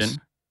question. Please.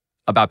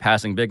 About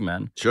passing big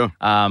men. Sure.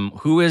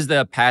 Who is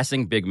the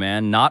passing big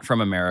man, not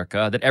from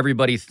America, that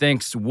everybody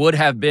thinks would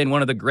have been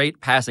one of the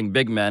great passing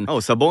big men? Oh,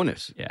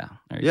 Sabonis. Yeah.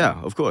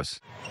 Yeah, of course.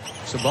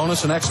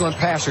 Sabonis, an excellent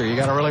passer. You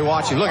got to really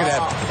watch him. Look at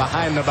that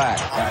behind the back.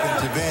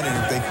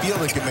 Advantage. If they feel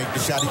they can make the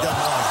shot, he does a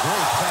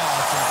great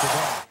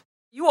pass.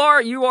 You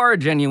are a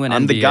genuine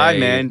I'm NBA the guy,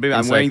 man. Baby,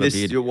 I'm wearing this.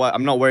 encyclopedia.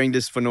 I'm not wearing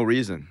this for no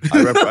reason.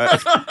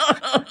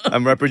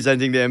 I'm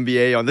representing the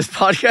NBA on this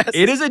podcast.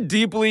 It is a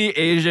deeply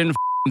Asian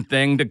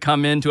thing to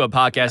come into a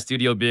podcast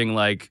studio being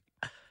like,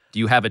 do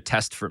you have a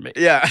test for me?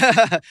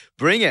 Yeah.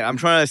 Bring it. I'm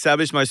trying to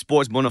establish my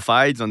sports bona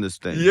fides on this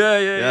thing.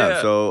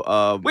 Yeah.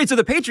 So, wait, so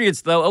the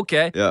Patriots, though,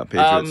 okay. Yeah,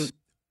 Patriots.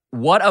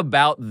 What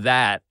about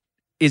that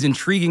is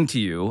intriguing to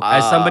you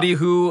as somebody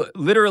who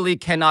literally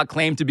cannot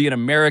claim to be an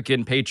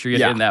American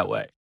Patriot in that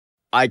way?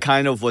 I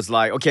kind of was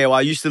like, okay, well,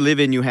 I used to live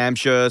in New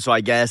Hampshire, so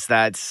I guess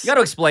that's... You got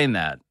to explain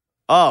that.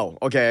 Oh,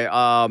 okay.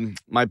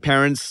 My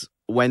parents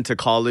went to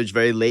college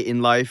very late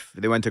in life.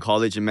 They went to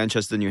college in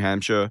Manchester, New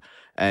Hampshire,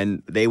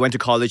 and they went to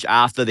college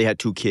after they had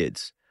 2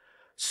 kids.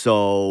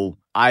 So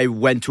I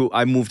moved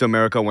to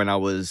America when I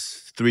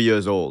was 3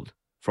 years old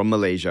from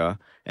Malaysia,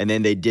 and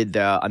then they did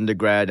their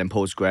undergrad and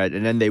postgrad,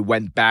 and then they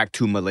went back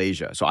to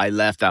Malaysia. So I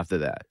left after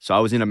that. So I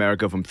was in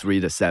America from 3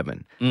 to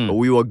 7. But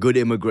we were good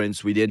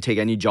immigrants. We didn't take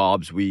any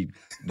jobs. We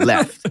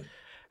left.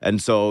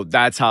 And so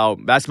that's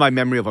my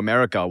memory of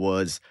America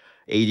was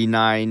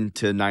 89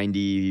 to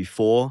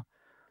 94.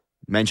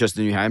 Manchester,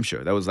 New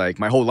Hampshire. That was like,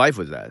 my whole life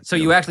was that. So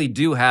you actually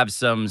do have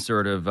some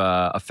sort of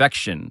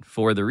affection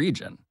for the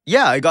region.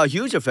 Yeah, I got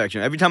huge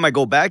affection. Every time I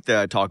go back there,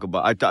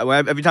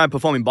 every time I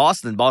perform in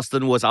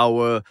Boston was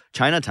our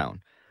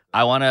Chinatown.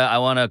 I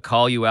wanna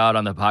call you out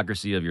on the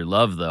hypocrisy of your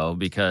love, though,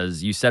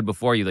 because you said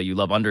before that you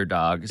love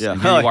underdogs. Yeah.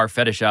 And here you are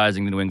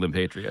fetishizing the New England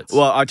Patriots.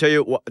 Well, I'll tell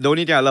you, the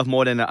only thing I love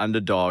more than an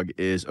underdog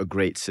is a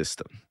great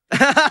system.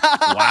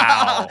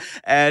 Wow.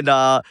 And,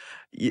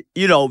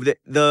 you know,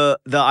 the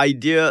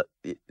idea,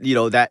 you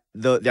know, that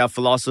their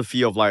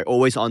philosophy of like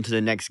always on to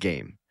the next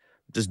game.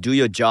 Just do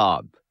your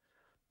job.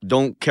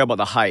 Don't care about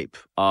the hype.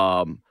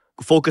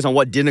 Focus on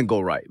what didn't go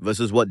right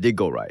versus what did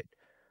go right.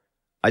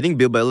 I think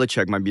Bill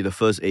Belichick might be the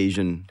first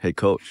Asian head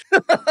coach.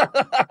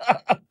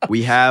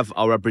 We have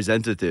our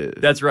representative.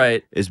 That's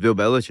right. It's Bill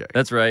Belichick.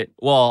 That's right.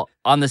 Well,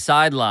 on the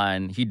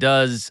sideline, he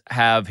does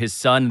have his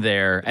son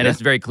there, and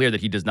it's very clear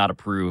that he does not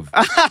approve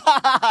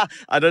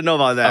I don't know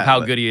about that. of how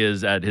good he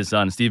is at his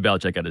son, Steve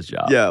Belichick, at his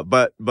job. Yeah,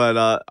 but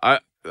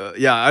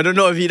I don't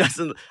know if he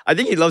doesn't. I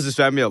think he loves his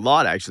family a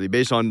lot, actually,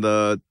 based on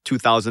the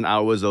 2,000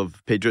 hours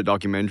of Patriot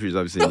documentaries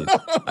I've seen.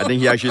 I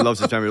think he actually loves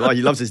his family a lot.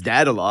 He loves his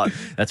dad a lot.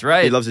 That's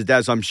right. He loves his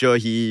dad, so I'm sure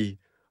he,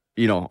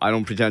 you know, I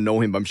don't pretend to know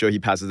him, but I'm sure he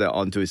passes that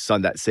on to his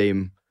son, that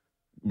same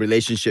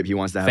relationship he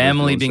wants to have.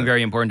 Family being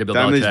very important to Bill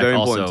Family's Belichick, very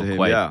also important to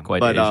him, quite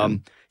but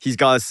Asian. He's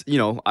got, you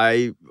know,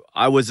 I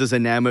was just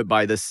enamored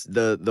by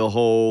the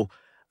whole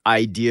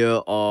idea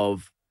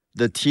of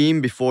the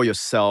team before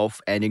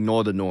yourself and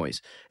ignore the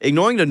noise.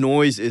 Ignoring the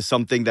noise is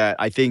something that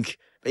I think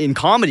in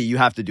comedy you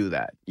have to do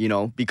that, you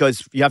know,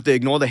 because you have to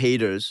ignore the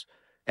haters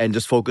and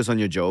just focus on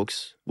your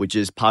jokes, which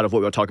is part of what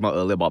we were talking about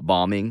earlier about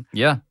bombing.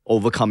 Yeah.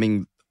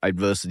 Overcoming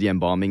adversity and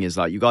bombing is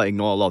like you got to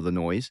ignore a lot of the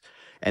noise.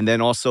 And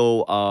then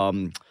also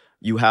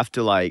you have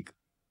to like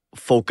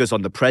focus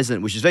on the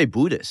present, which is very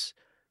Buddhist.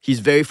 He's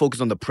very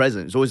focused on the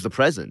present. It's always the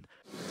present.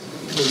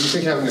 What do you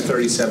think having a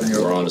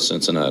 37-year-old? We're on to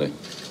Cincinnati.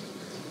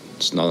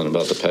 It's nothing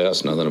about the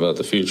past, nothing about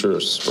the future.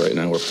 It's right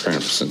now we're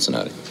preparing for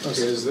Cincinnati.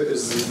 Okay,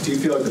 do you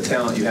feel like the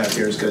talent you have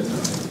here is good?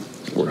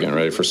 We're getting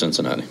ready for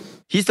Cincinnati.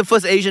 He's the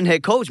first Asian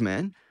head coach,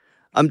 man.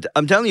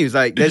 I'm telling you, it's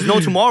like there's no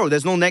tomorrow,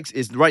 there's no next.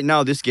 It's right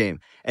now, this game.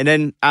 And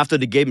then after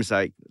the game, it's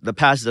like the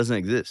past doesn't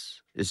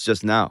exist. It's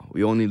just now.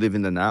 We only live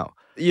in the now.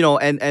 You know,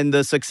 and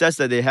the success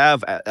that they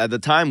have at the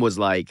time was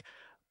like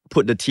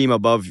put the team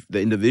above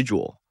the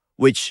individual,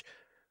 which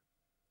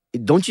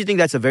don't you think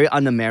that's a very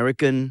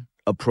un-American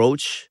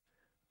approach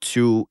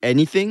to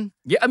anything?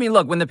 Yeah, I mean,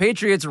 look, when the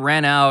Patriots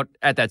ran out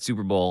at that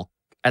Super Bowl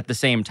at the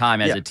same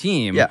time as a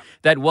team,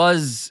 that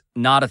was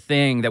not a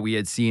thing that we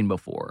had seen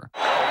before.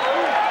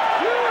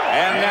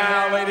 And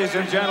now, ladies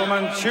and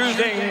gentlemen,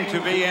 choosing to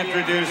be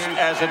introduced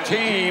as a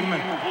team,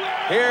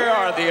 here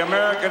are the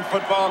American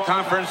Football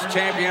Conference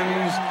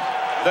champions,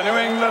 the New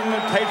England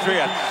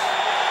Patriots.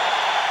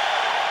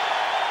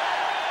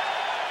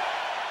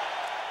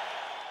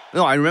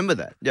 No, I remember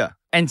that. Yeah.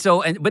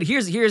 But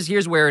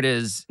here's where it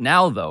is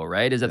now, though,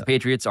 right? Is that the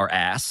Patriots are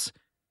ass.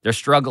 They're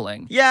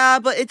struggling. Yeah,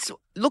 but it's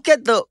look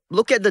at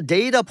the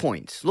data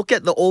points. Look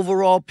at the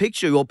overall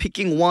picture. You're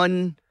picking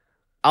one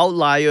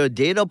outlier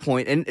data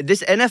point, and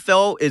this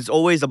NFL is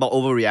always about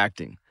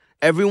overreacting.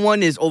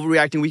 Everyone is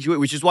overreacting,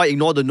 which is why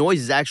ignore the noise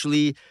is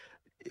actually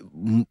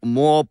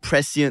more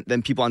prescient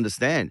than people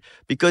understand.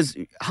 Because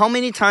how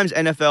many times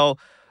NFL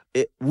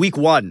week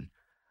 1,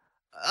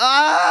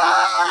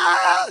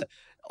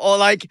 or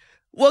like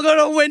we're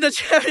gonna win the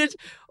championship,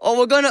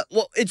 or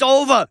it's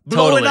over.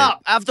 Blow it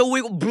up after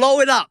week. Blow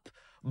it up.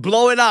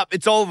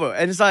 It's over.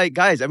 And it's like,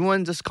 guys,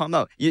 everyone just calm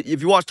down.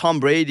 If you watch Tom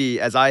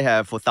Brady, as I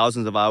have for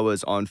thousands of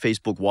hours on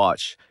Facebook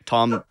Watch,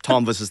 Tom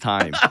versus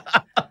Time,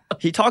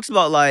 he talks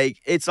about like,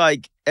 it's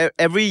like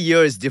every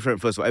year is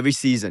different, first of all. Every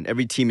season,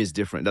 every team is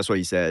different. That's what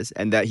he says.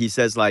 And that he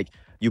says like,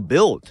 you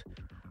build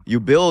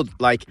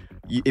like,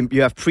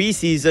 you have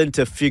preseason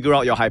to figure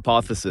out your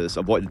hypothesis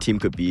of what the team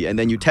could be, and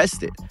then you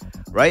test it,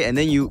 right? And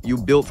then you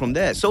build from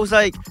there. So it's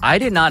like, I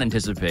did not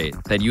anticipate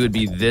that you would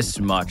be this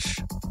much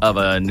of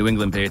a New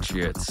England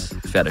Patriots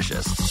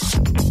fetishist.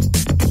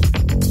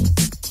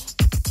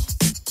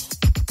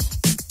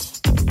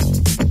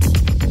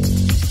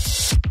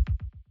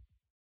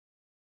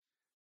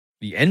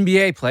 The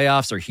NBA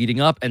playoffs are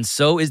heating up, and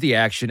so is the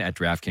action at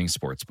DraftKings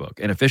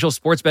Sportsbook, an official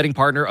sports betting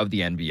partner of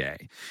the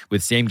NBA.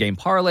 With same-game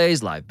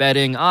parlays, live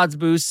betting, odds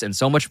boosts, and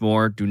so much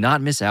more, do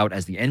not miss out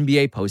as the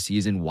NBA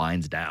postseason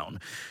winds down.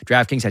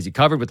 DraftKings has you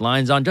covered with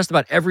lines on just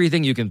about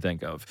everything you can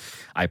think of.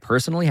 I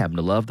personally happen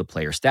to love the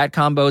player stat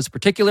combos,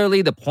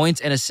 particularly the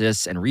points and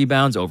assists and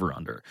rebounds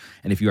over-under.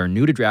 And if you are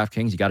new to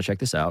DraftKings, you got to check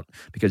this out,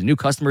 because new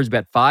customers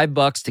bet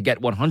 $5 to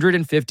get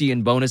 $150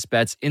 in bonus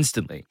bets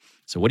instantly.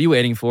 So what are you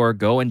waiting for?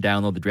 Go and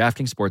download the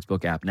DraftKings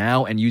Sportsbook app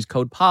now and use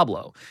code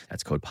Pablo.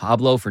 That's code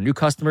Pablo for new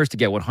customers to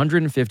get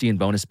 $150 in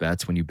bonus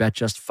bets when you bet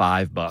just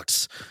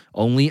 $5.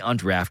 Only on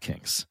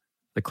DraftKings.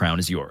 The crown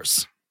is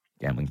yours.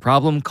 Gambling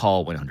problem?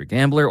 Call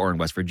 1-800-GAMBLER, or in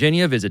West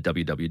Virginia, visit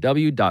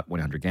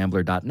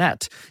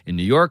www.100gambler.net. In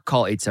New York,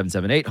 call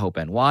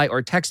 8778-HOPE-NY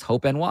or text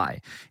HOPE-NY.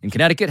 In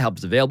Connecticut, help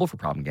is available for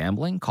problem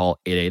gambling. Call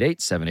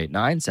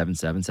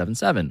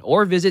 888-789-7777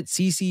 or visit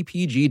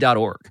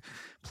ccpg.org.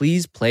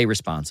 Please play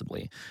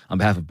responsibly. On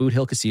behalf of Boot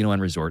Hill Casino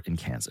and Resort in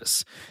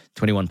Kansas.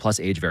 21 plus,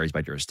 age varies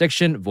by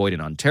jurisdiction. Void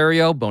in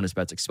Ontario. Bonus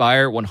bets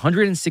expire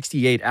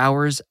 168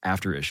 hours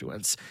after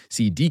issuance.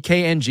 See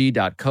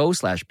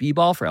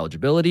dkng.co/bball for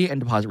eligibility and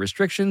deposit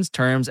restrictions,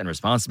 terms, and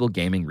responsible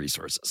gaming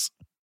resources.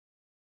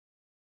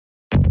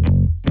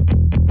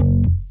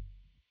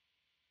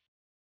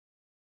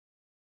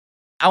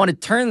 I want to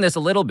turn this a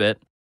little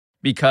bit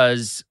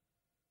because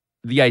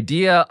the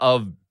idea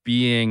of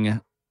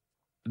being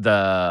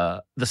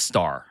the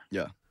star.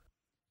 Yeah.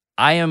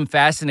 I am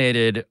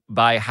fascinated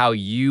by how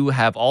you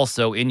have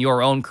also in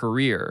your own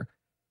career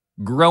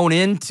grown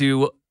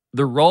into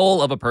the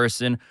role of a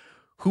person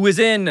who is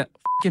in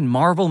fucking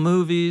Marvel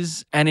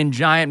movies and in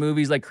giant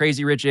movies like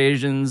Crazy Rich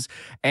Asians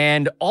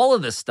and all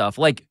of this stuff.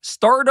 Like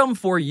stardom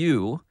for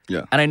you.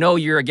 Yeah. And I know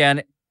you're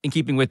again in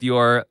keeping with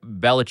your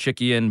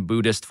Belichickian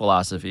Buddhist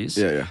philosophies.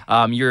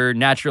 You're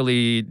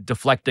naturally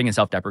deflecting and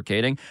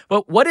self-deprecating.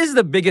 But what is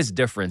the biggest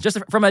difference, just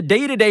from a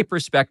day-to-day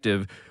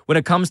perspective, when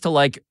it comes to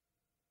like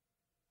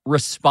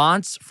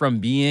response from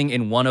being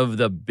in one of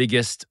the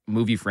biggest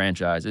movie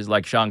franchises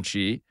like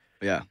Shang-Chi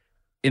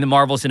in the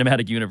Marvel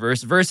Cinematic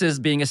Universe versus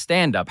being a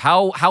stand-up?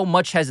 How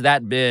much has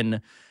that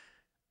been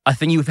a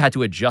thing you've had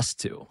to adjust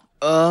to?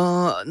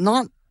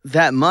 Not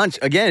that much.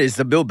 Again, it's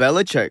the Bill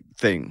Belichick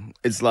thing.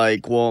 It's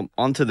like, well,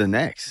 on to the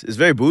next. It's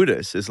very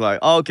Buddhist. It's like,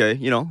 oh, okay,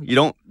 you know, you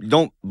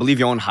don't believe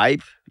your own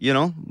hype, you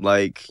know?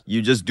 Like,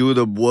 you just do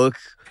the work,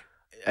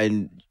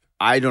 and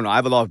I don't know, I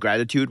have a lot of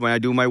gratitude when I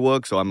do my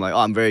work, so I'm like, oh,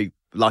 I'm very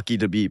lucky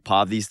to be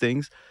part of these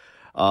things.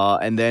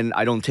 And then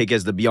I don't take it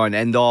as the be-all and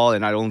end-all,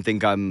 and I don't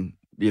think I'm,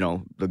 you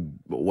know, the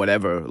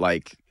whatever,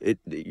 like, it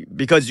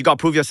because you got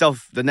to prove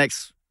yourself the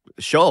next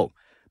show.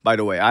 By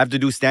the way, I have to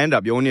do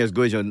stand-up. You're only as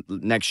good as your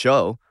next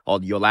show, or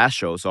your last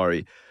show,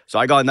 sorry. So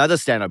I got another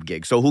stand-up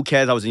gig. So who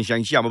cares? I was in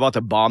Shang-Chi. I'm about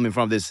to bomb in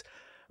front of this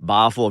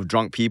bar full of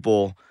drunk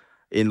people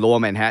in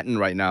Lower Manhattan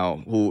right now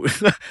who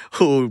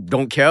who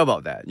don't care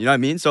about that. You know what I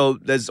mean? So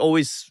there's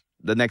always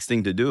the next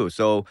thing to do.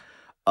 So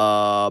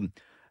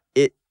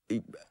It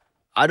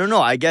I don't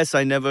know. I guess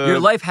I never. Your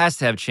life has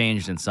to have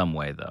changed in some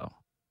way, though.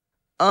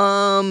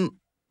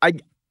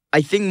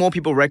 I think more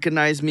people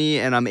recognize me,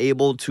 and I'm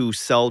able to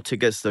sell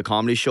tickets to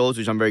comedy shows,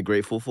 which I'm very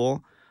grateful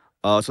for.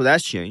 So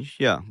that's changed,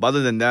 yeah. But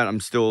other than that, I'm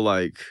still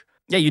like...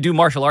 Yeah, you do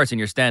martial arts in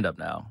your stand-up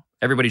now.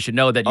 Everybody should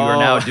know that you are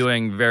now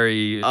doing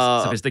very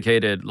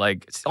sophisticated,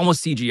 like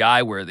almost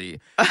CGI-worthy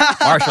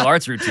martial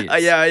arts routines.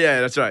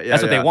 Yeah, that's right. Yeah,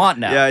 that's what they want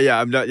now.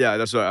 Yeah,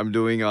 that's right. I'm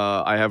doing.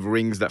 I have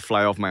rings that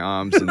fly off my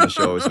arms in the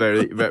show. It's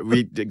very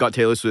we got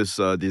Taylor Swift's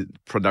the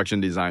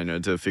production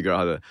designer to figure out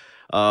how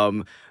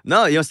to.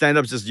 No,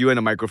 stand-up's just you and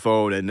a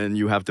microphone, and then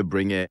you have to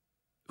bring it.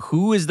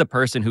 Who is the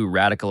person who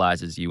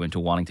radicalizes you into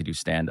wanting to do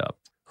stand-up?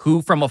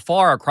 Who, from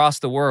afar across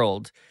the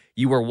world,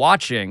 you were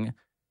watching,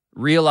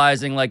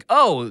 realizing like,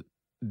 oh,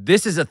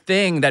 this is a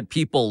thing that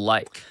people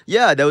like.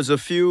 Yeah, there was a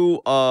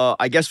few,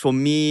 I guess for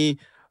me,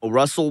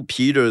 Russell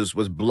Peters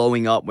was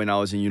blowing up when I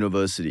was in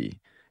university.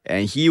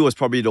 And he was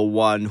probably the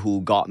one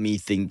who got me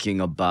thinking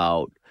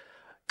about,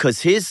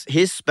 because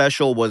his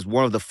special was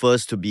one of the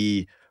first to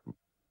be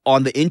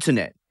on the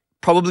internet,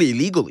 probably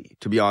illegally,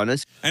 to be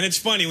honest. And it's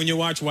funny when you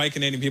watch white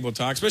Canadian people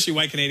talk, especially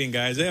white Canadian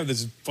guys, they have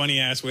this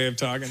funny-ass way of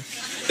talking.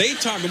 They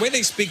talk, the way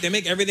they speak, they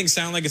make everything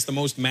sound like it's the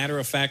most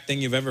matter-of-fact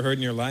thing you've ever heard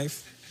in your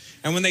life.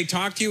 And when they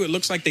talk to you, it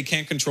looks like they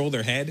can't control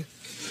their head.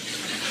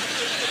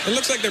 It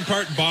looks like they're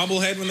part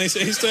bobblehead when they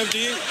say stuff to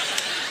you.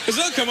 Because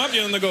they'll come up to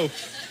you and they'll go,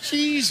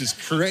 Jesus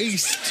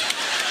Christ.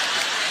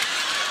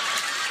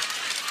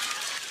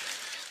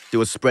 It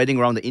was spreading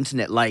around the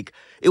internet like,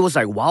 it was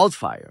like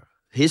wildfire.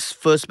 His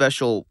first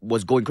special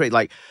was going great.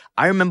 Like,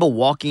 I remember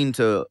walking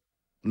to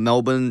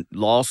Melbourne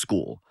Law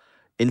School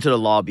into the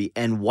lobby,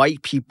 and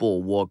white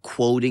people were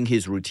quoting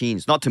his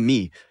routines, not to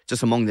me,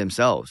 just among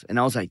themselves. And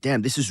I was like,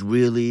 damn, this is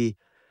really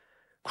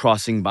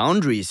crossing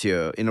boundaries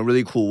here in a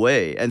really cool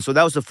way. And so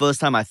that was the first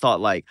time I thought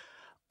like,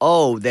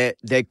 oh, there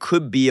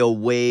could be a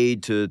way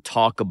to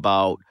talk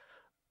about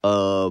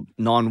a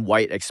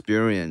non-white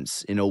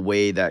experience in a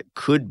way that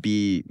could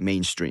be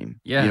mainstream.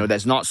 Yeah.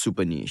 That's not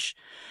super niche.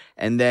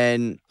 And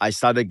then I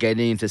started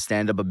getting into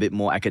stand-up a bit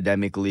more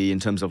academically in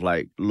terms of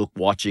like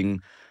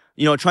watching,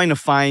 trying to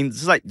find,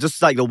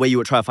 just like the way you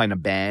would try to find a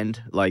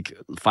band, like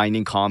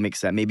finding comics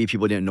that maybe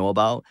people didn't know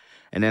about.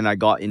 And then I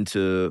got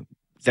into,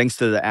 thanks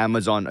to the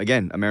Amazon,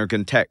 again,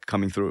 American tech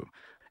coming through.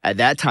 At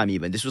that time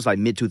even, this was like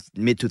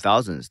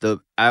mid-2000s, the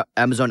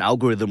Amazon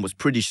algorithm was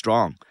pretty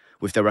strong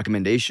with their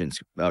recommendations,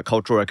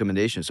 cultural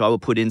recommendations. So I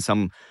would put in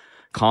some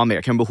comic,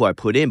 I can't remember who I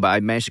put in, but I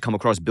managed to come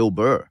across Bill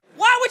Burr.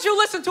 Why would you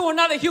listen to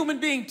another human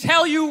being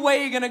tell you where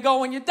you're going to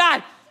go when you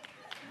die?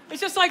 It's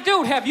just like,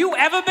 dude, have you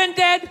ever been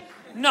dead?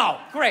 No.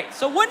 Great.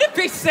 So wouldn't it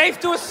be safe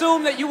to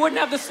assume that you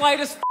wouldn't have the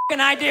slightest fucking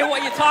idea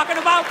what you're talking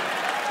about?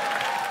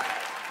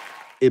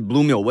 It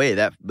blew me away.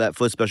 That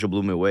first special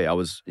blew me away. I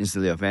was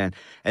instantly a fan.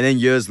 And then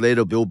years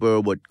later, Bill Burr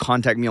would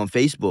contact me on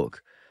Facebook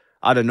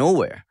out of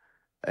nowhere.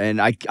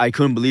 And I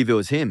couldn't believe it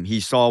was him. He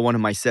saw one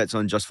of my sets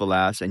on Just for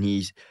Laughs, and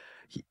his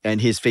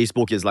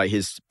Facebook is like,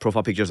 his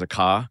profile picture is a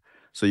car,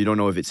 so you don't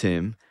know if it's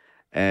him.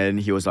 And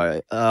he was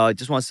like, I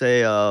just want to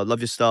say, love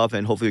your stuff,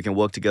 and hopefully we can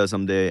work together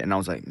someday. And I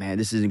was like, man,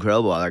 this is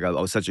incredible. Like, I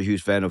was such a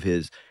huge fan of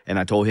his. And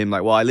I told him,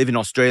 like, well, I live in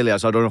Australia,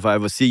 so I don't know if I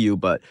ever see you,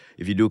 but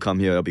if you do come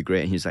here, it'll be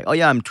great. And he's like, oh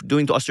yeah, I'm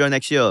doing to Australia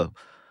next year.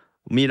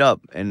 Meet up.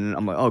 And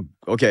I'm like, oh,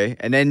 okay.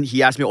 And then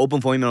he asked me to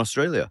open for him in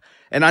Australia.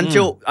 And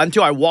until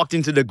I walked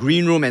into the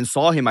green room and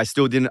saw him, I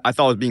thought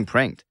I was being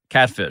pranked.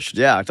 Catfished.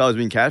 Yeah, I thought I was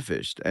being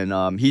catfished.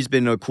 And he's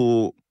been a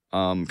cool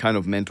kind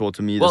of mentor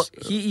to me. Well,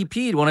 he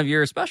EP'd one of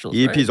your specials,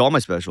 He right? EP's all my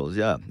specials,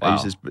 yeah.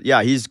 Wow.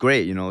 He's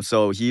great,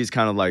 So he's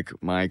kind of like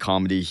my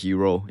comedy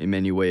hero in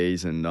many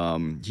ways.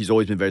 And he's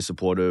always been very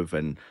supportive.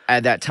 And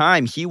at that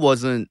time, he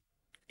wasn't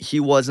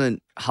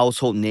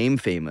household name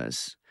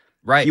famous.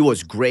 Right. He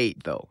was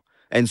great, though.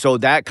 And so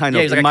that kind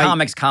of... he's like a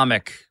comics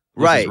comic.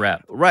 Right,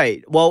 rap.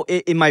 right. Well,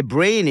 in my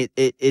brain,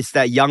 it's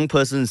that young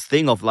person's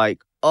thing of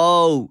like,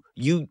 oh,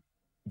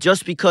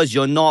 just because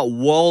you're not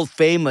world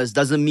famous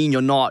doesn't mean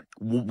you're not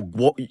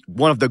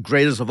one of the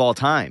greatest of all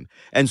time.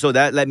 And so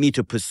that led me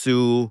to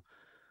pursue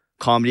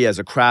comedy as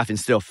a craft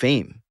instead of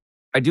fame.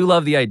 I do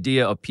love the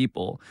idea of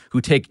people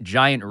who take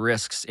giant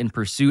risks in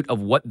pursuit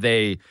of what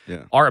they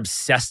are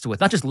obsessed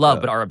with. Not just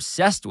love, but are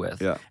obsessed with.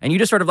 Yeah. And you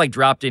just sort of like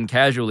dropped in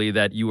casually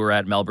that you were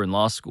at Melbourne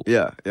Law School.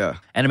 Yeah.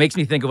 And it makes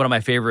me think of one of my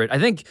favorite,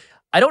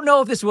 I don't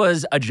know if this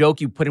was a joke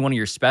you put in one of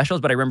your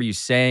specials, but I remember you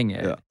saying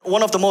it. Yeah.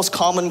 One of the most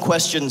common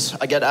questions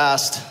I get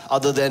asked,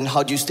 other than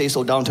how do you stay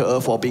so down to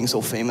earth while being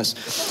so famous?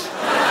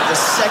 The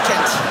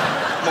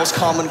second most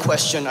common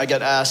question I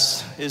get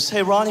asked is,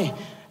 hey Ronny,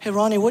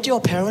 what do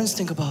your parents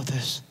think about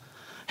this?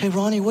 Hey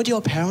Ronny, what do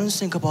your parents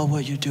think about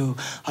what you do?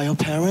 Are your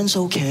parents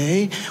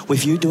okay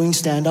with you doing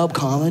stand-up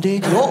comedy?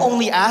 You'll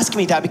only ask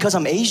me that because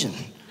I'm Asian.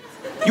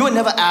 You would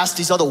never ask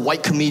these other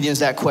white comedians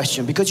that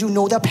question because you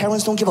know their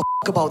parents don't give a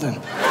f*** about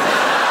them.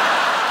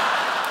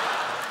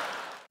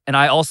 And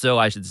I also,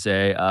 I should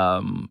say,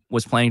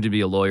 was planning to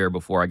be a lawyer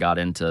before I got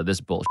into this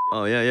bullshit.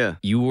 Oh, yeah.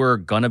 You were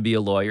gonna be a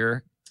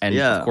lawyer. And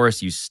of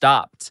course, you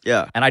stopped.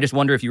 Yeah. And I just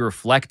wonder if you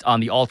reflect on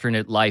the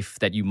alternate life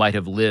that you might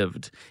have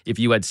lived if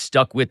you had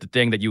stuck with the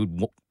thing that you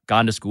had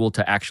gone to school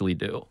to actually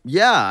do.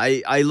 Yeah,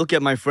 I look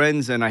at my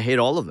friends and I hate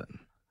all of them.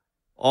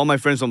 All my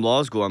friends from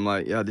law school, I'm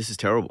like, yeah, this is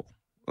terrible.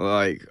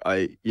 Like,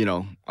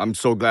 I'm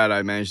so glad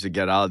I managed to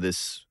get out of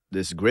this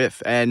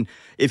grift. And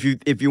if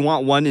you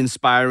want one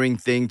inspiring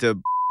thing to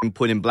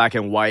put in black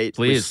and white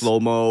with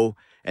slow-mo,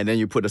 and then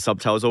you put the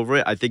subtitles over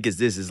it, I think it's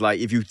this. It's like,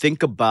 if you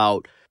think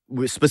about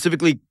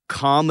specifically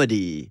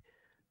comedy,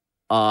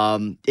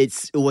 it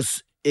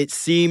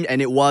seemed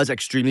and it was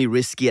extremely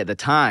risky at the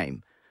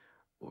time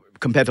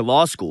compared to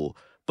law school.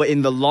 But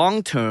in the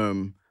long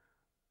term,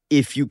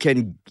 if you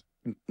can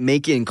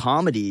make it in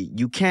comedy,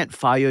 you can't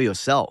fire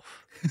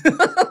yourself.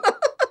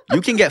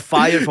 You can get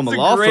fired from a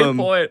law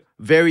firm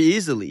very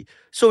easily.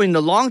 So in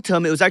the long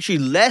term, it was actually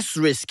less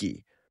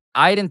risky.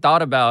 I hadn't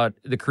thought about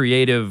the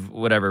creative,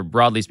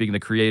 broadly speaking, the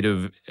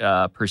creative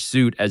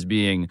pursuit as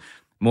being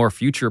more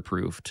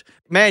future-proofed.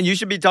 Man, you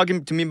should be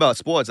talking to me about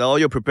sports. All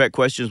your prepared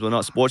questions were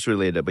not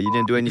sports-related, but you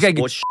didn't do any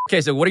sports shit.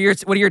 Okay, so what are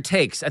your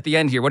takes at the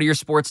end here? What are your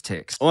sports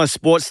takes? Oh,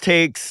 sports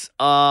takes.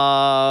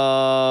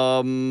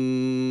 I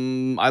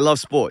love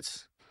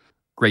sports.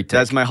 Great take.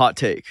 That's my hot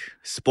take.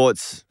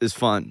 Sports is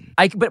fun.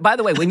 But by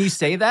the way, when you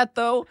say that,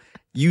 though,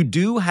 you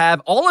do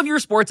have all of your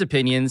sports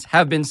opinions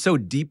have been so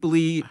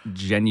deeply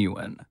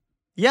genuine.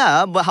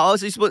 Yeah, but how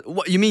else are you supposed?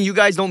 What, you mean you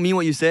guys don't mean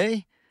what you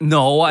say?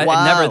 No,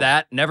 never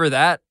that.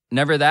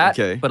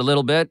 Okay, but a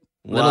little bit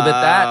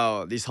that.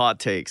 Wow, these hot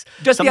takes.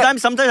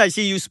 Sometimes I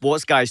see you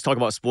sports guys talk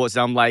about sports,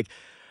 and I'm like,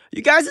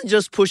 you guys are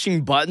just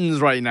pushing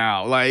buttons right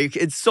now. Like,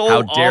 it's so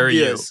How dare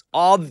obvious.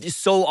 It's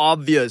so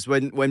obvious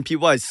when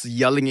people are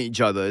yelling at each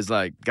other. It's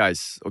like,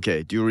 guys,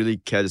 okay, do you really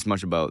care this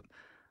much about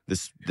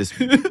this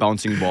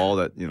bouncing ball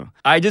that, you know?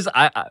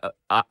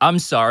 I'm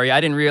sorry.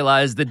 I didn't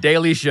realize the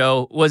Daily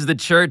Show was the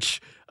church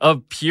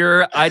of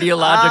pure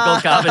ideological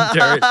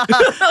commentary.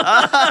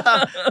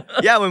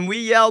 Yeah, when we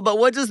yell, but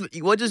we're just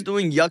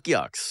doing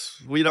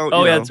yucks. We don't.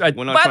 Oh, yeah, that's right.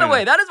 By the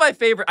way, that is my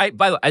favorite.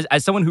 By the way,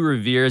 as someone who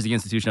reveres the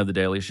institution of the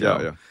Daily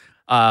Show,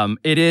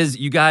 it is.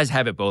 You guys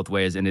have it both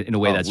ways in a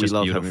way that's just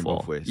beautiful. Having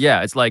both ways.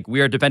 Yeah, it's like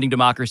we are defending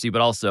democracy,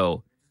 but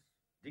also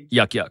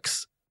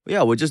yucks.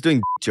 Yeah, we're just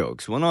doing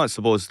jokes. We're not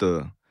supposed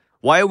to.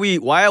 Why are we?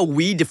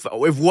 If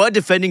we're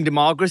defending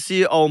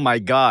democracy, oh my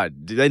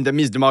God, then that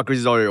means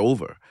democracy is already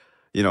over.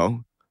 You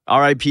know.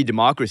 R.I.P.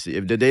 democracy.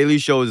 If the Daily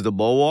Show is the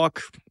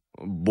bulwark,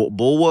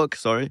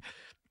 sorry.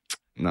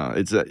 No,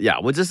 it's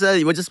we're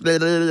just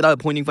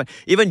pointing fun.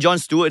 Even Jon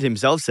Stewart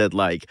himself said,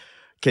 like,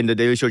 can the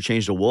Daily Show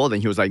change the world?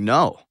 And he was like,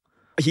 no.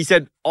 He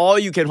said, all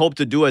you can hope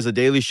to do as a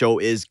Daily Show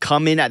is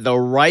come in at the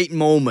right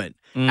moment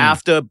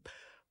after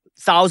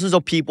thousands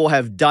of people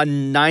have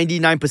done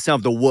 99%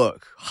 of the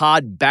work.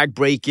 Hard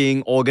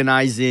backbreaking,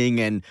 organizing,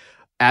 and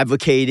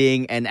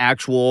advocating, and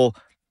actual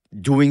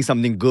doing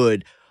something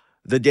good.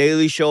 The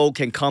Daily Show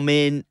can come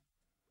in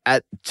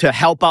to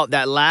help out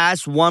that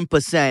last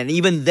 1%.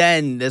 Even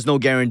then, there's no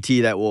guarantee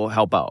that will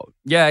help out.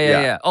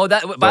 Yeah. Oh,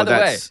 by the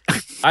way,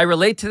 I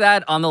relate to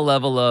that on the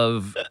level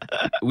of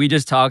we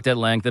just talked at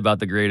length about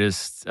the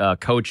greatest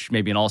coach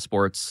maybe in all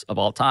sports of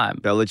all time.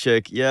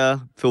 Belichick, yeah.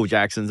 Phil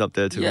Jackson's up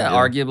there too. Yeah,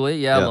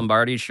 arguably. Yeah,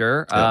 Lombardi,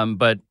 sure. Yeah.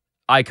 But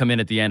I come in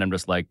at the end, I'm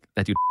just like,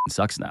 that dude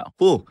sucks now.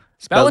 Who?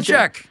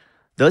 Belichick.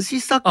 Does he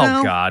suck now?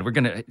 Oh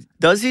God,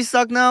 Does he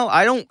suck now?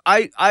 I don't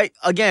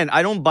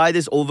buy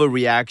this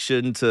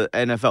overreaction to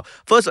NFL.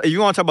 First, if you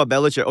want to talk about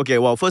Belichick, okay,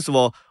 well, first of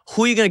all,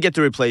 who are you gonna get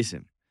to replace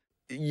him?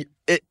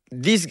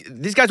 These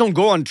guys don't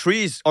grow on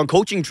trees, on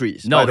coaching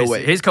trees. No, by the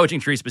way, his coaching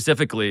tree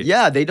specifically.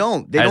 Yeah, they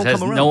don't. They don't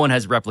come around. No one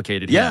has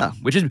replicated him.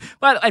 Which is,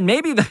 and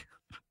maybe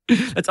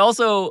that's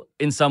also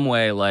in some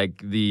way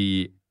like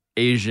the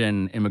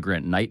Asian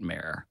immigrant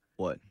nightmare.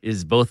 What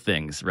is both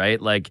things, right?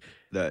 Like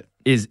that.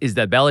 Is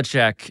that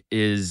Belichick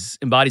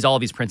embodies all of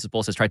these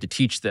principles, has tried to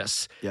teach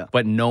this,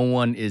 but no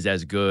one is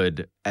as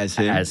good as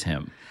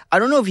him. I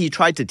don't know if he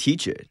tried to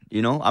teach it, you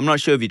know? I'm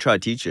not sure if he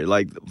tried to teach it.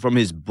 Like, from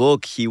his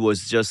book, he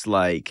was just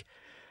like,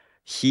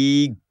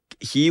 he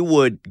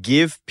would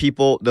give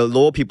people, the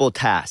lower people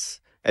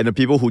tasks, and the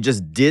people who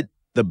just did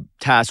the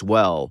task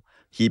well,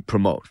 he'd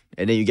promote,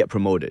 and then you get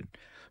promoted.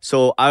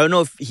 So I don't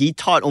know if he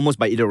taught almost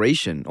by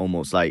iteration,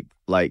 almost like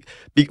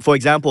for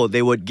example,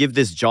 they would give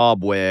this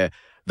job where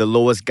the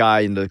lowest guy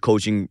in the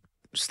coaching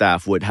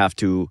staff would have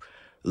to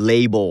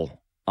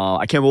label. I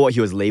can't remember what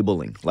he was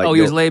labeling. Like,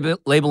 he was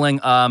labeling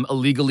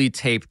illegally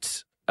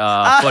taped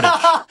footage.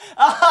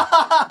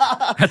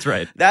 That's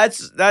right.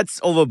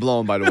 That's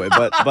overblown, by the way.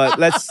 But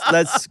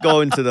let's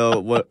go into the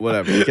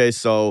whatever. Okay,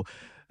 so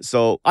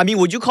I mean,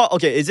 would you call?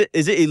 Okay, is it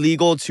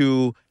illegal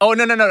to? Oh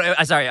no!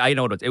 Sorry, I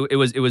know what it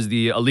was. It was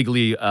the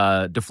illegally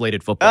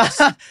deflated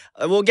footballs.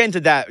 We'll get into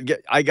that.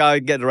 I gotta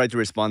get the right to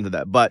respond to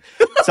that. But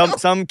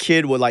some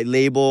kid would like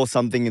label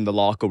something in the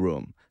locker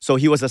room. So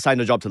he was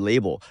assigned a job to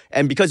label,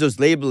 and because it was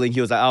labeling,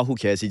 he was like, who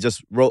cares? He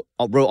just wrote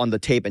on the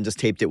tape and just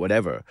taped it,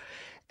 whatever.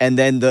 And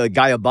then the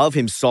guy above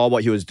him saw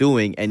what he was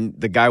doing, and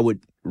the guy would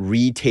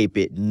retape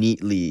it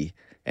neatly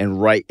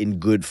and write in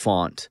good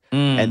font.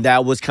 And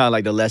that was kind of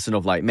like the lesson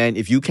of like, man,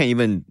 if you can't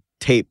even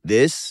tape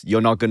this,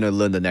 you're not going to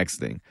learn the next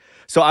thing.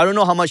 So I don't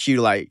know how much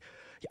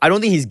I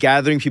don't think he's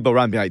gathering people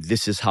around and being like,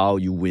 this is how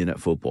you win at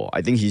football.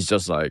 I think he's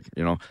just like,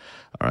 all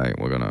right,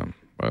 we're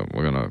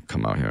gonna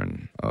come out here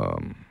and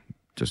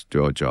just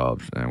do our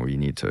jobs, and we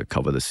need to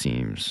cover the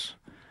seams.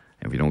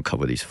 And if we don't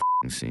cover these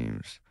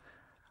seams,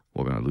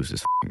 we're gonna lose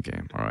this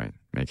game. All right,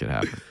 make it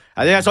happen.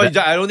 I think that's all.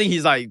 I don't think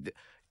he's like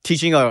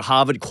teaching a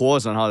Harvard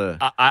course on how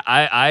to.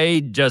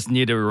 I just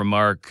need to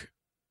remark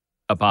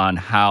upon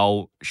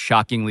how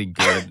shockingly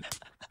good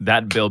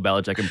that Bill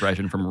Belichick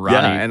impression from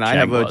Ronny. Yeah, and I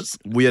have a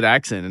weird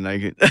accent, and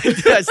I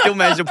still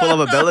managed to pull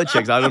up a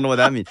Belichick. So I don't know what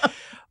that means.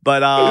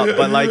 But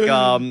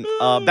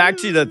back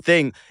to the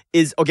thing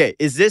is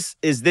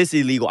this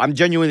illegal? I'm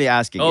genuinely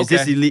asking. Okay.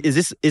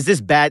 Is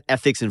this bad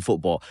ethics in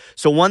football?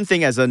 So one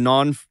thing as a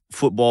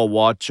non-football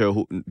watcher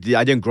who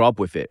I didn't grow up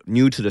with it,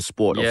 new to the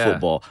sport of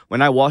football.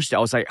 When I watched it, I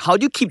was like, how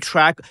do you keep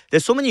track?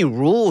 There's so many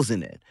rules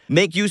in it.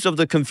 Make use of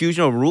the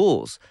confusion of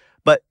rules.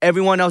 But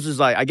everyone else is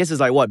like, I guess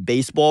it's like what,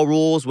 baseball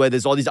rules where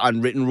there's all these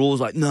unwritten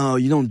rules like, no,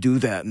 you don't do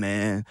that,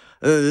 man.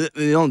 You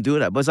don't do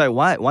that. But it's like,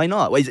 why? Why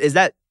not? Is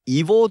that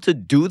evil to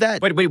do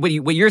that? Wait,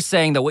 what you're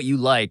saying that what you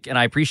like, and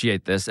I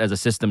appreciate this as a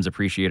systems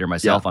appreciator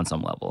myself on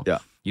some level. Yeah.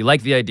 You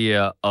like the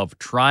idea of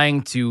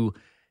trying to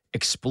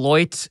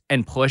exploit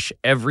and push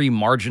every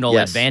marginal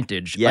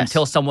advantage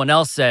until someone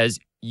else says,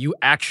 you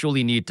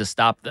actually need to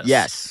stop this.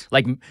 Yes.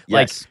 Like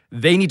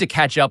they need to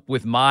catch up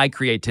with my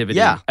creativity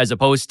as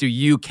opposed to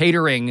you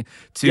catering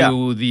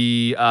to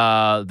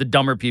the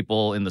dumber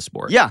people in the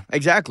sport. Yeah,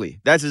 exactly.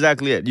 That's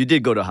exactly it. You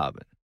did go to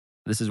Harvard.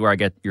 This is where I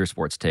get your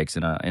sports takes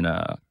in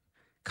a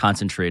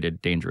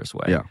concentrated, dangerous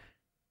way. Yeah.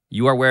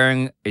 You are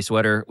wearing a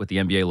sweater with the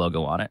NBA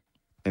logo on it.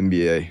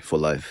 NBA for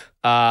life.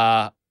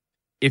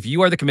 If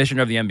you are the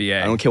commissioner of the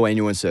NBA... I don't care what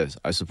anyone says.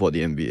 I support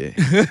the NBA.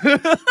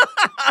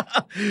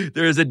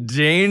 There's a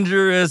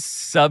dangerous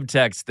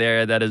subtext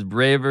there that is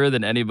braver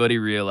than anybody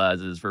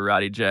realizes for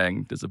Ronny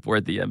Chieng to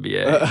support the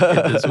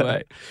NBA in this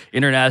way.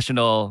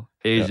 International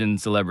Asian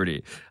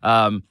celebrity.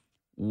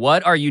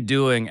 What are you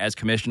doing as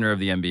commissioner of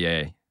the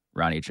NBA,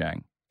 Ronny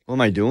Chieng? What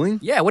am I doing?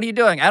 Yeah, what are you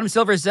doing? Adam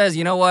Silver says,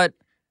 you know what?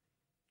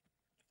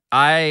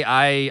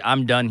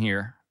 I'm done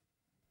here.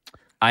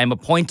 I am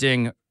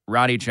appointing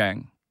Ronny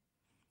Chieng.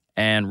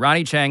 And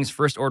Ronny Chieng's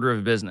first order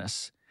of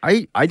business.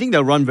 I think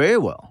they'll run very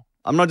well.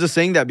 I'm not just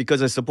saying that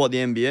because I support the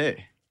NBA.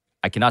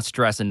 I cannot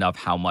stress enough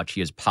how much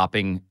he is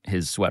popping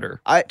his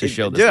sweater to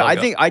show this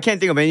logo. I can't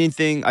think of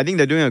anything. I think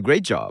they're doing a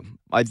great job.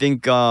 I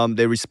think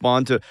they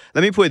respond to...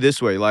 Let me put it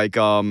this way. Like,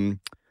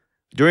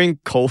 during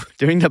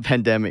the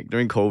pandemic,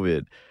 during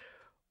COVID,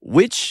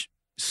 which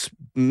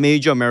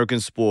major American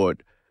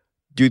sport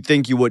do you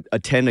think you would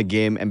attend a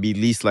game and be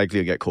least likely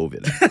to get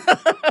COVID?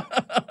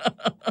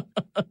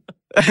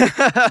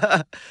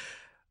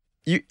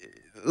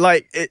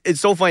 It's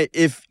so funny.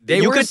 If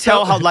you could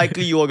tell how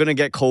likely you are going to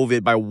get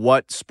COVID by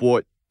what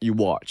sport you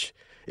watch.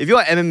 If you're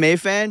an MMA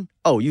fan,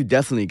 you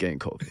definitely getting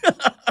COVID.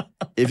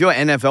 If you're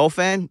an NFL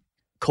fan,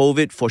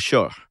 COVID for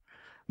sure.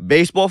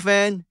 Baseball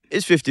fan,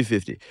 it's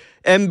 50-50.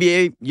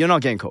 NBA, you're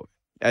not getting COVID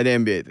at the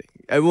NBA thing.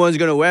 Everyone's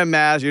going to wear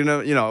masks,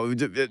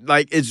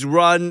 like it's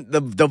run,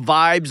 the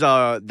vibes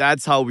are,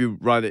 that's how we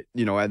run it,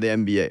 at the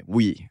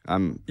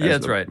NBA.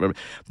 That's right.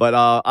 But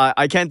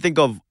I can't think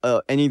of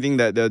anything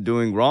that they're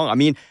doing wrong. I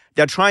mean,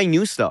 they're trying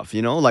new stuff,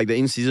 like the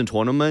in-season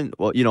tournament,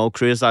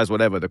 criticize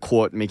whatever, the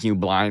court making you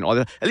blind, all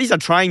that. At least they're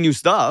trying new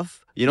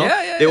stuff,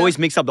 They always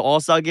mix up the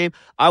All-Star game.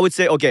 I would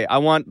say, okay, I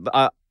want,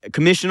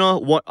 commissioner,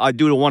 I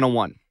do the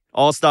one-on-one.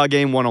 All-Star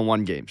game,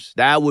 one-on-one games.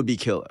 That would be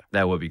killer.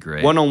 That would be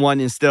great. One-on-one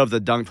instead of the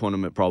dunk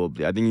tournament,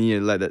 probably. I think you need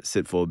to let that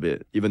sit for a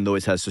bit, even though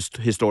it has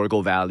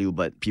historical value,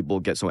 but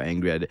people get so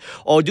angry at it.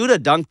 Or do the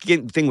dunk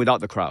thing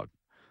without the crowd.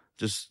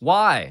 Just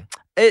why?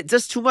 It's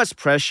just too much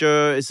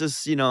pressure. It's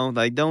just,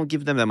 don't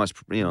give them that much,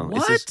 What?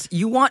 It's just,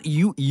 you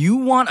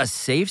want a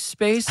safe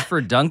space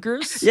for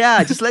dunkers?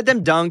 Yeah, just let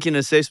them dunk in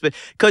a safe space.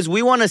 Because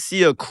we want to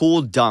see a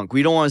cool dunk.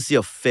 We don't want to see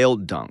a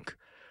failed dunk.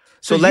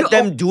 So let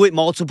them do it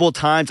multiple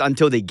times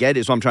until they get it,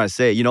 is what I'm trying to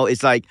say.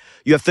 It's like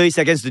you have 30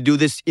 seconds to do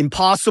this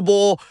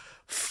impossible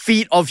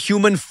feat of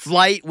human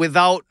flight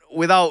without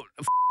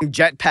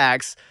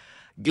jetpacks.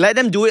 Let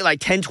them do it like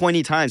 10,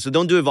 20 times. So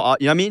don't do it, you know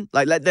what I mean?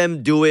 Like let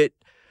them do it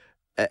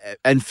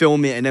and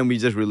film it and then we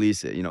just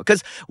release it,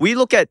 Because we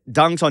look at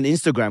dunks on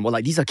Instagram, we're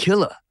like, these are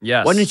killer.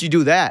 Yes. Why didn't you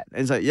do that?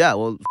 And it's like, yeah,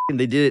 well,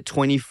 they did it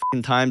 20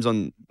 times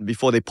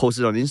before they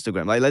posted on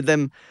Instagram. Like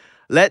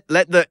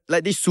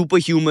let these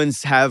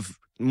superhumans have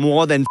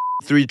more than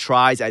 3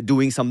 tries at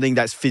doing something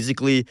that's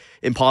physically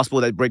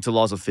impossible that breaks the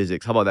laws of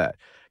physics. How about that?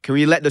 Can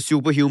we let the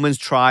superhumans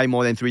try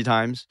more than 3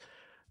 times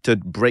to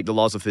break the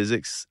laws of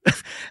physics?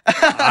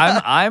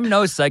 I'm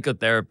no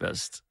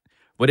psychotherapist,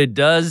 but it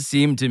does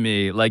seem to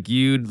me like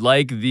you'd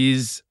like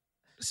these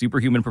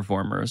superhuman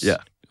performers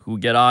who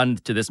get on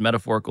to this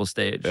metaphorical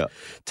stage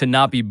to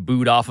not be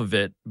booed off of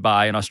it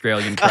by an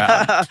Australian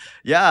crowd.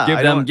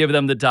 Give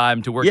them the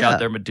time to work out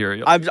their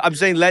material. I'm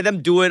saying let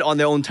them do it on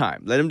their own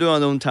time. Let them do it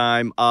on their own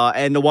time.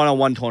 And the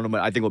one-on-one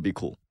tournament, I think, will be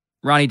cool.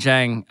 Ronny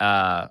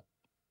Chieng,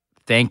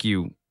 thank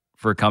you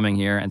for coming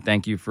here, and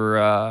thank you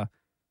for,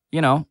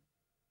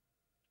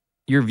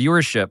 your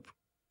viewership,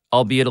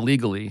 albeit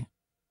illegally,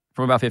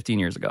 from about 15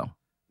 years ago.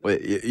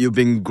 You've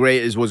been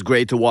great. It was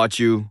great to watch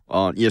you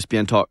on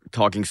ESPN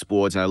talking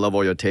sports, and I love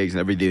all your takes and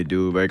everything you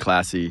do. Very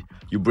classy.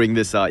 You bring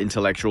this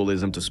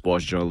intellectualism to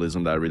sports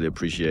journalism that I really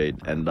appreciate.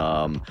 And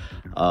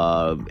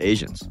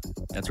Asians.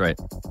 That's right.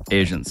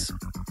 Asians.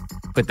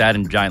 Put that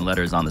in giant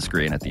letters on the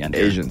screen at the end.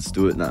 Asians.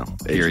 Do it now.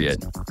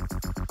 Period.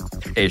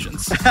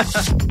 Asians.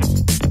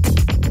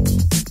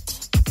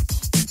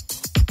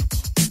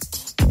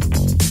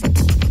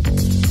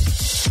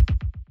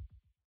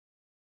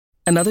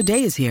 Another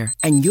day is here,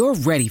 and you're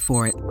ready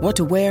for it. What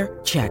to wear?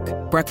 Check.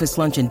 Breakfast,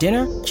 lunch, and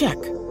dinner?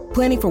 Check.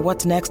 Planning for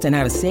what's next and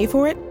how to save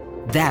for it?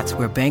 That's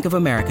where Bank of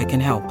America can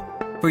help.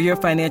 For your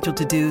financial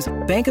to-dos,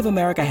 Bank of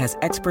America has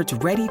experts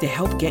ready to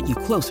help get you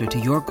closer to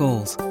your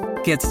goals.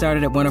 Get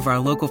started at one of our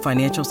local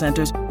financial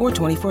centers or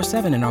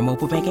 24/7 in our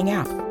mobile banking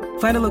app.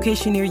 Find a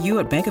location near you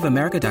at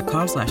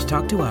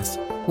bankofamerica.com/talktous.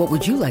 What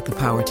would you like the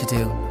power to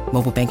do?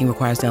 Mobile banking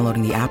requires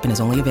downloading the app and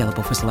is only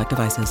available for select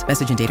devices.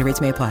 Message and data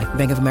rates may apply.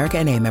 Bank of America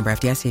N.A., member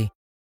FDIC.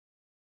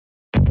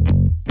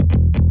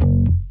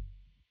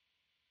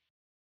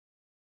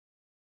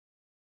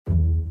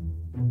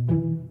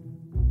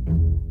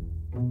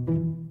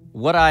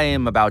 What I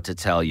am about to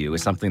tell you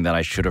is something that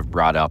I should have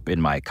brought up in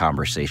my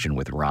conversation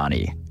with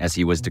Ronny as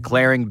he was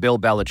declaring Bill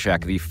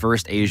Belichick the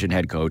first Asian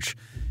head coach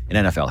in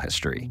NFL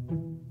history.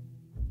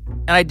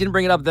 And I didn't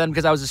bring it up then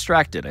because I was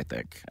distracted, I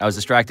think. I was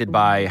distracted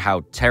by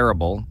how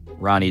terrible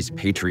Ronny's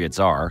Patriots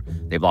are.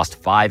 They've lost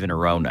 5 in a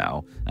row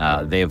now.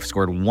 They have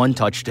scored 1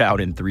 touchdown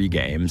in 3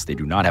 games. They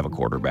do not have a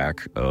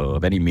quarterback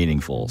of any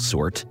meaningful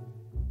sort.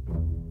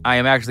 I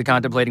am actually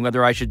contemplating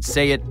whether I should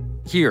say it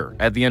here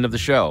at the end of the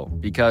show,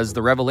 because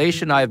the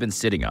revelation I have been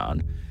sitting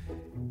on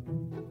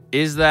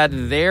is that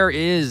there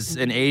is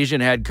an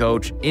Asian head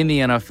coach in the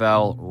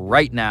NFL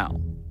right now.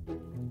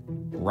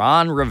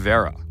 Ron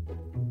Rivera.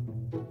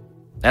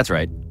 That's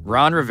right.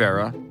 Ron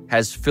Rivera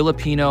has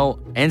Filipino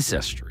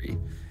ancestry.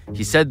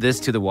 He said this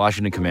to the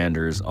Washington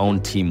Commanders'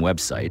 own team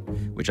website,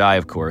 which I,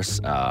 of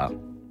course,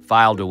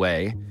 filed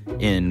away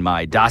in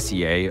my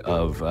dossier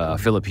of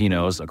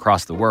Filipinos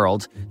across the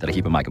world that I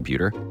keep on my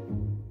computer.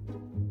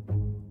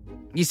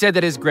 He said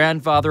that his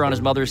grandfather on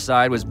his mother's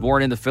side was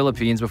born in the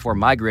Philippines before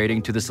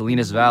migrating to the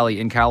Salinas Valley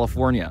in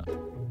California.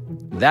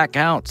 That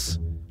counts.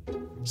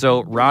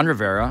 So, Ron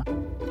Rivera,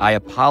 I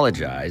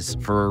apologize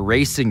for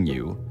erasing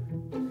you.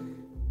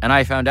 And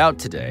I found out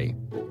today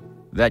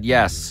that,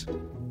 yes,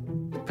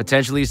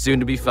 potentially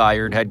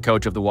soon-to-be-fired head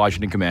coach of the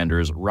Washington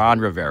Commanders,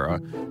 Ron Rivera,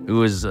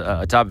 who is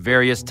atop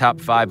various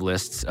top 5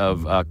 lists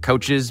of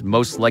coaches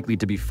most likely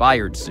to be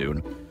fired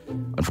soon.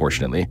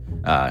 Unfortunately,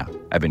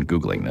 I've been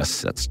Googling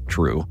this. That's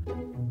true.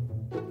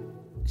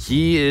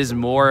 He is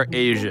more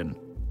Asian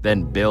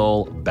than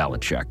Bill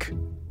Belichick.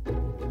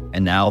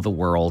 And now the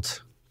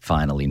world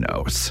finally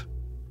knows.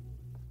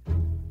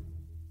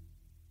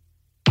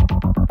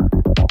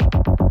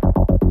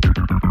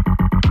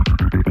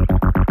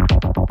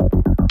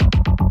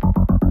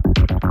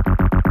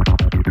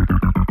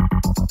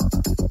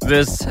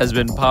 This has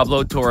been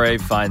Pablo Torre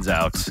Finds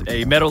Out,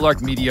 a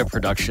Meadowlark Media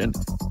production,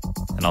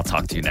 and I'll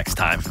talk to you next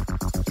time.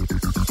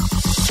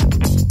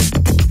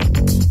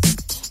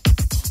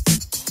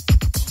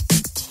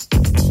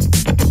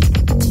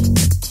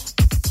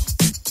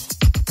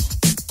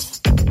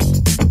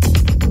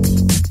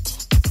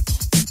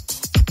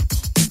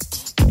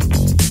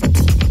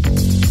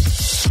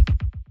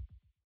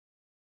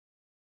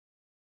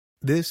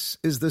 This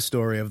is the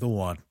story of the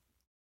one.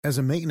 As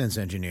a maintenance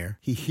engineer,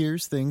 he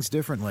hears things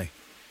differently.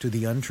 To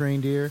the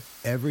untrained ear,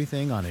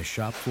 everything on his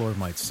shop floor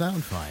might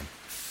sound fine,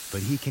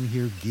 but he can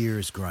hear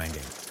gears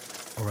grinding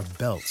or a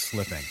belt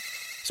slipping.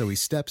 So he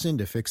steps in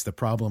to fix the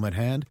problem at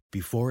hand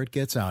before it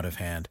gets out of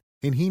hand.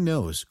 And he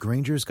knows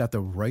Grainger's got the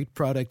right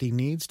product he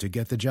needs to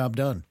get the job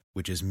done,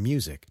 which is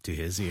music to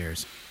his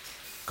ears.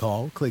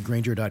 Call, click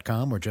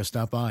Grainger.com, or just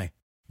stop by.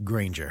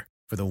 Grainger,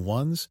 for the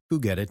ones who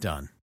get it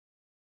done.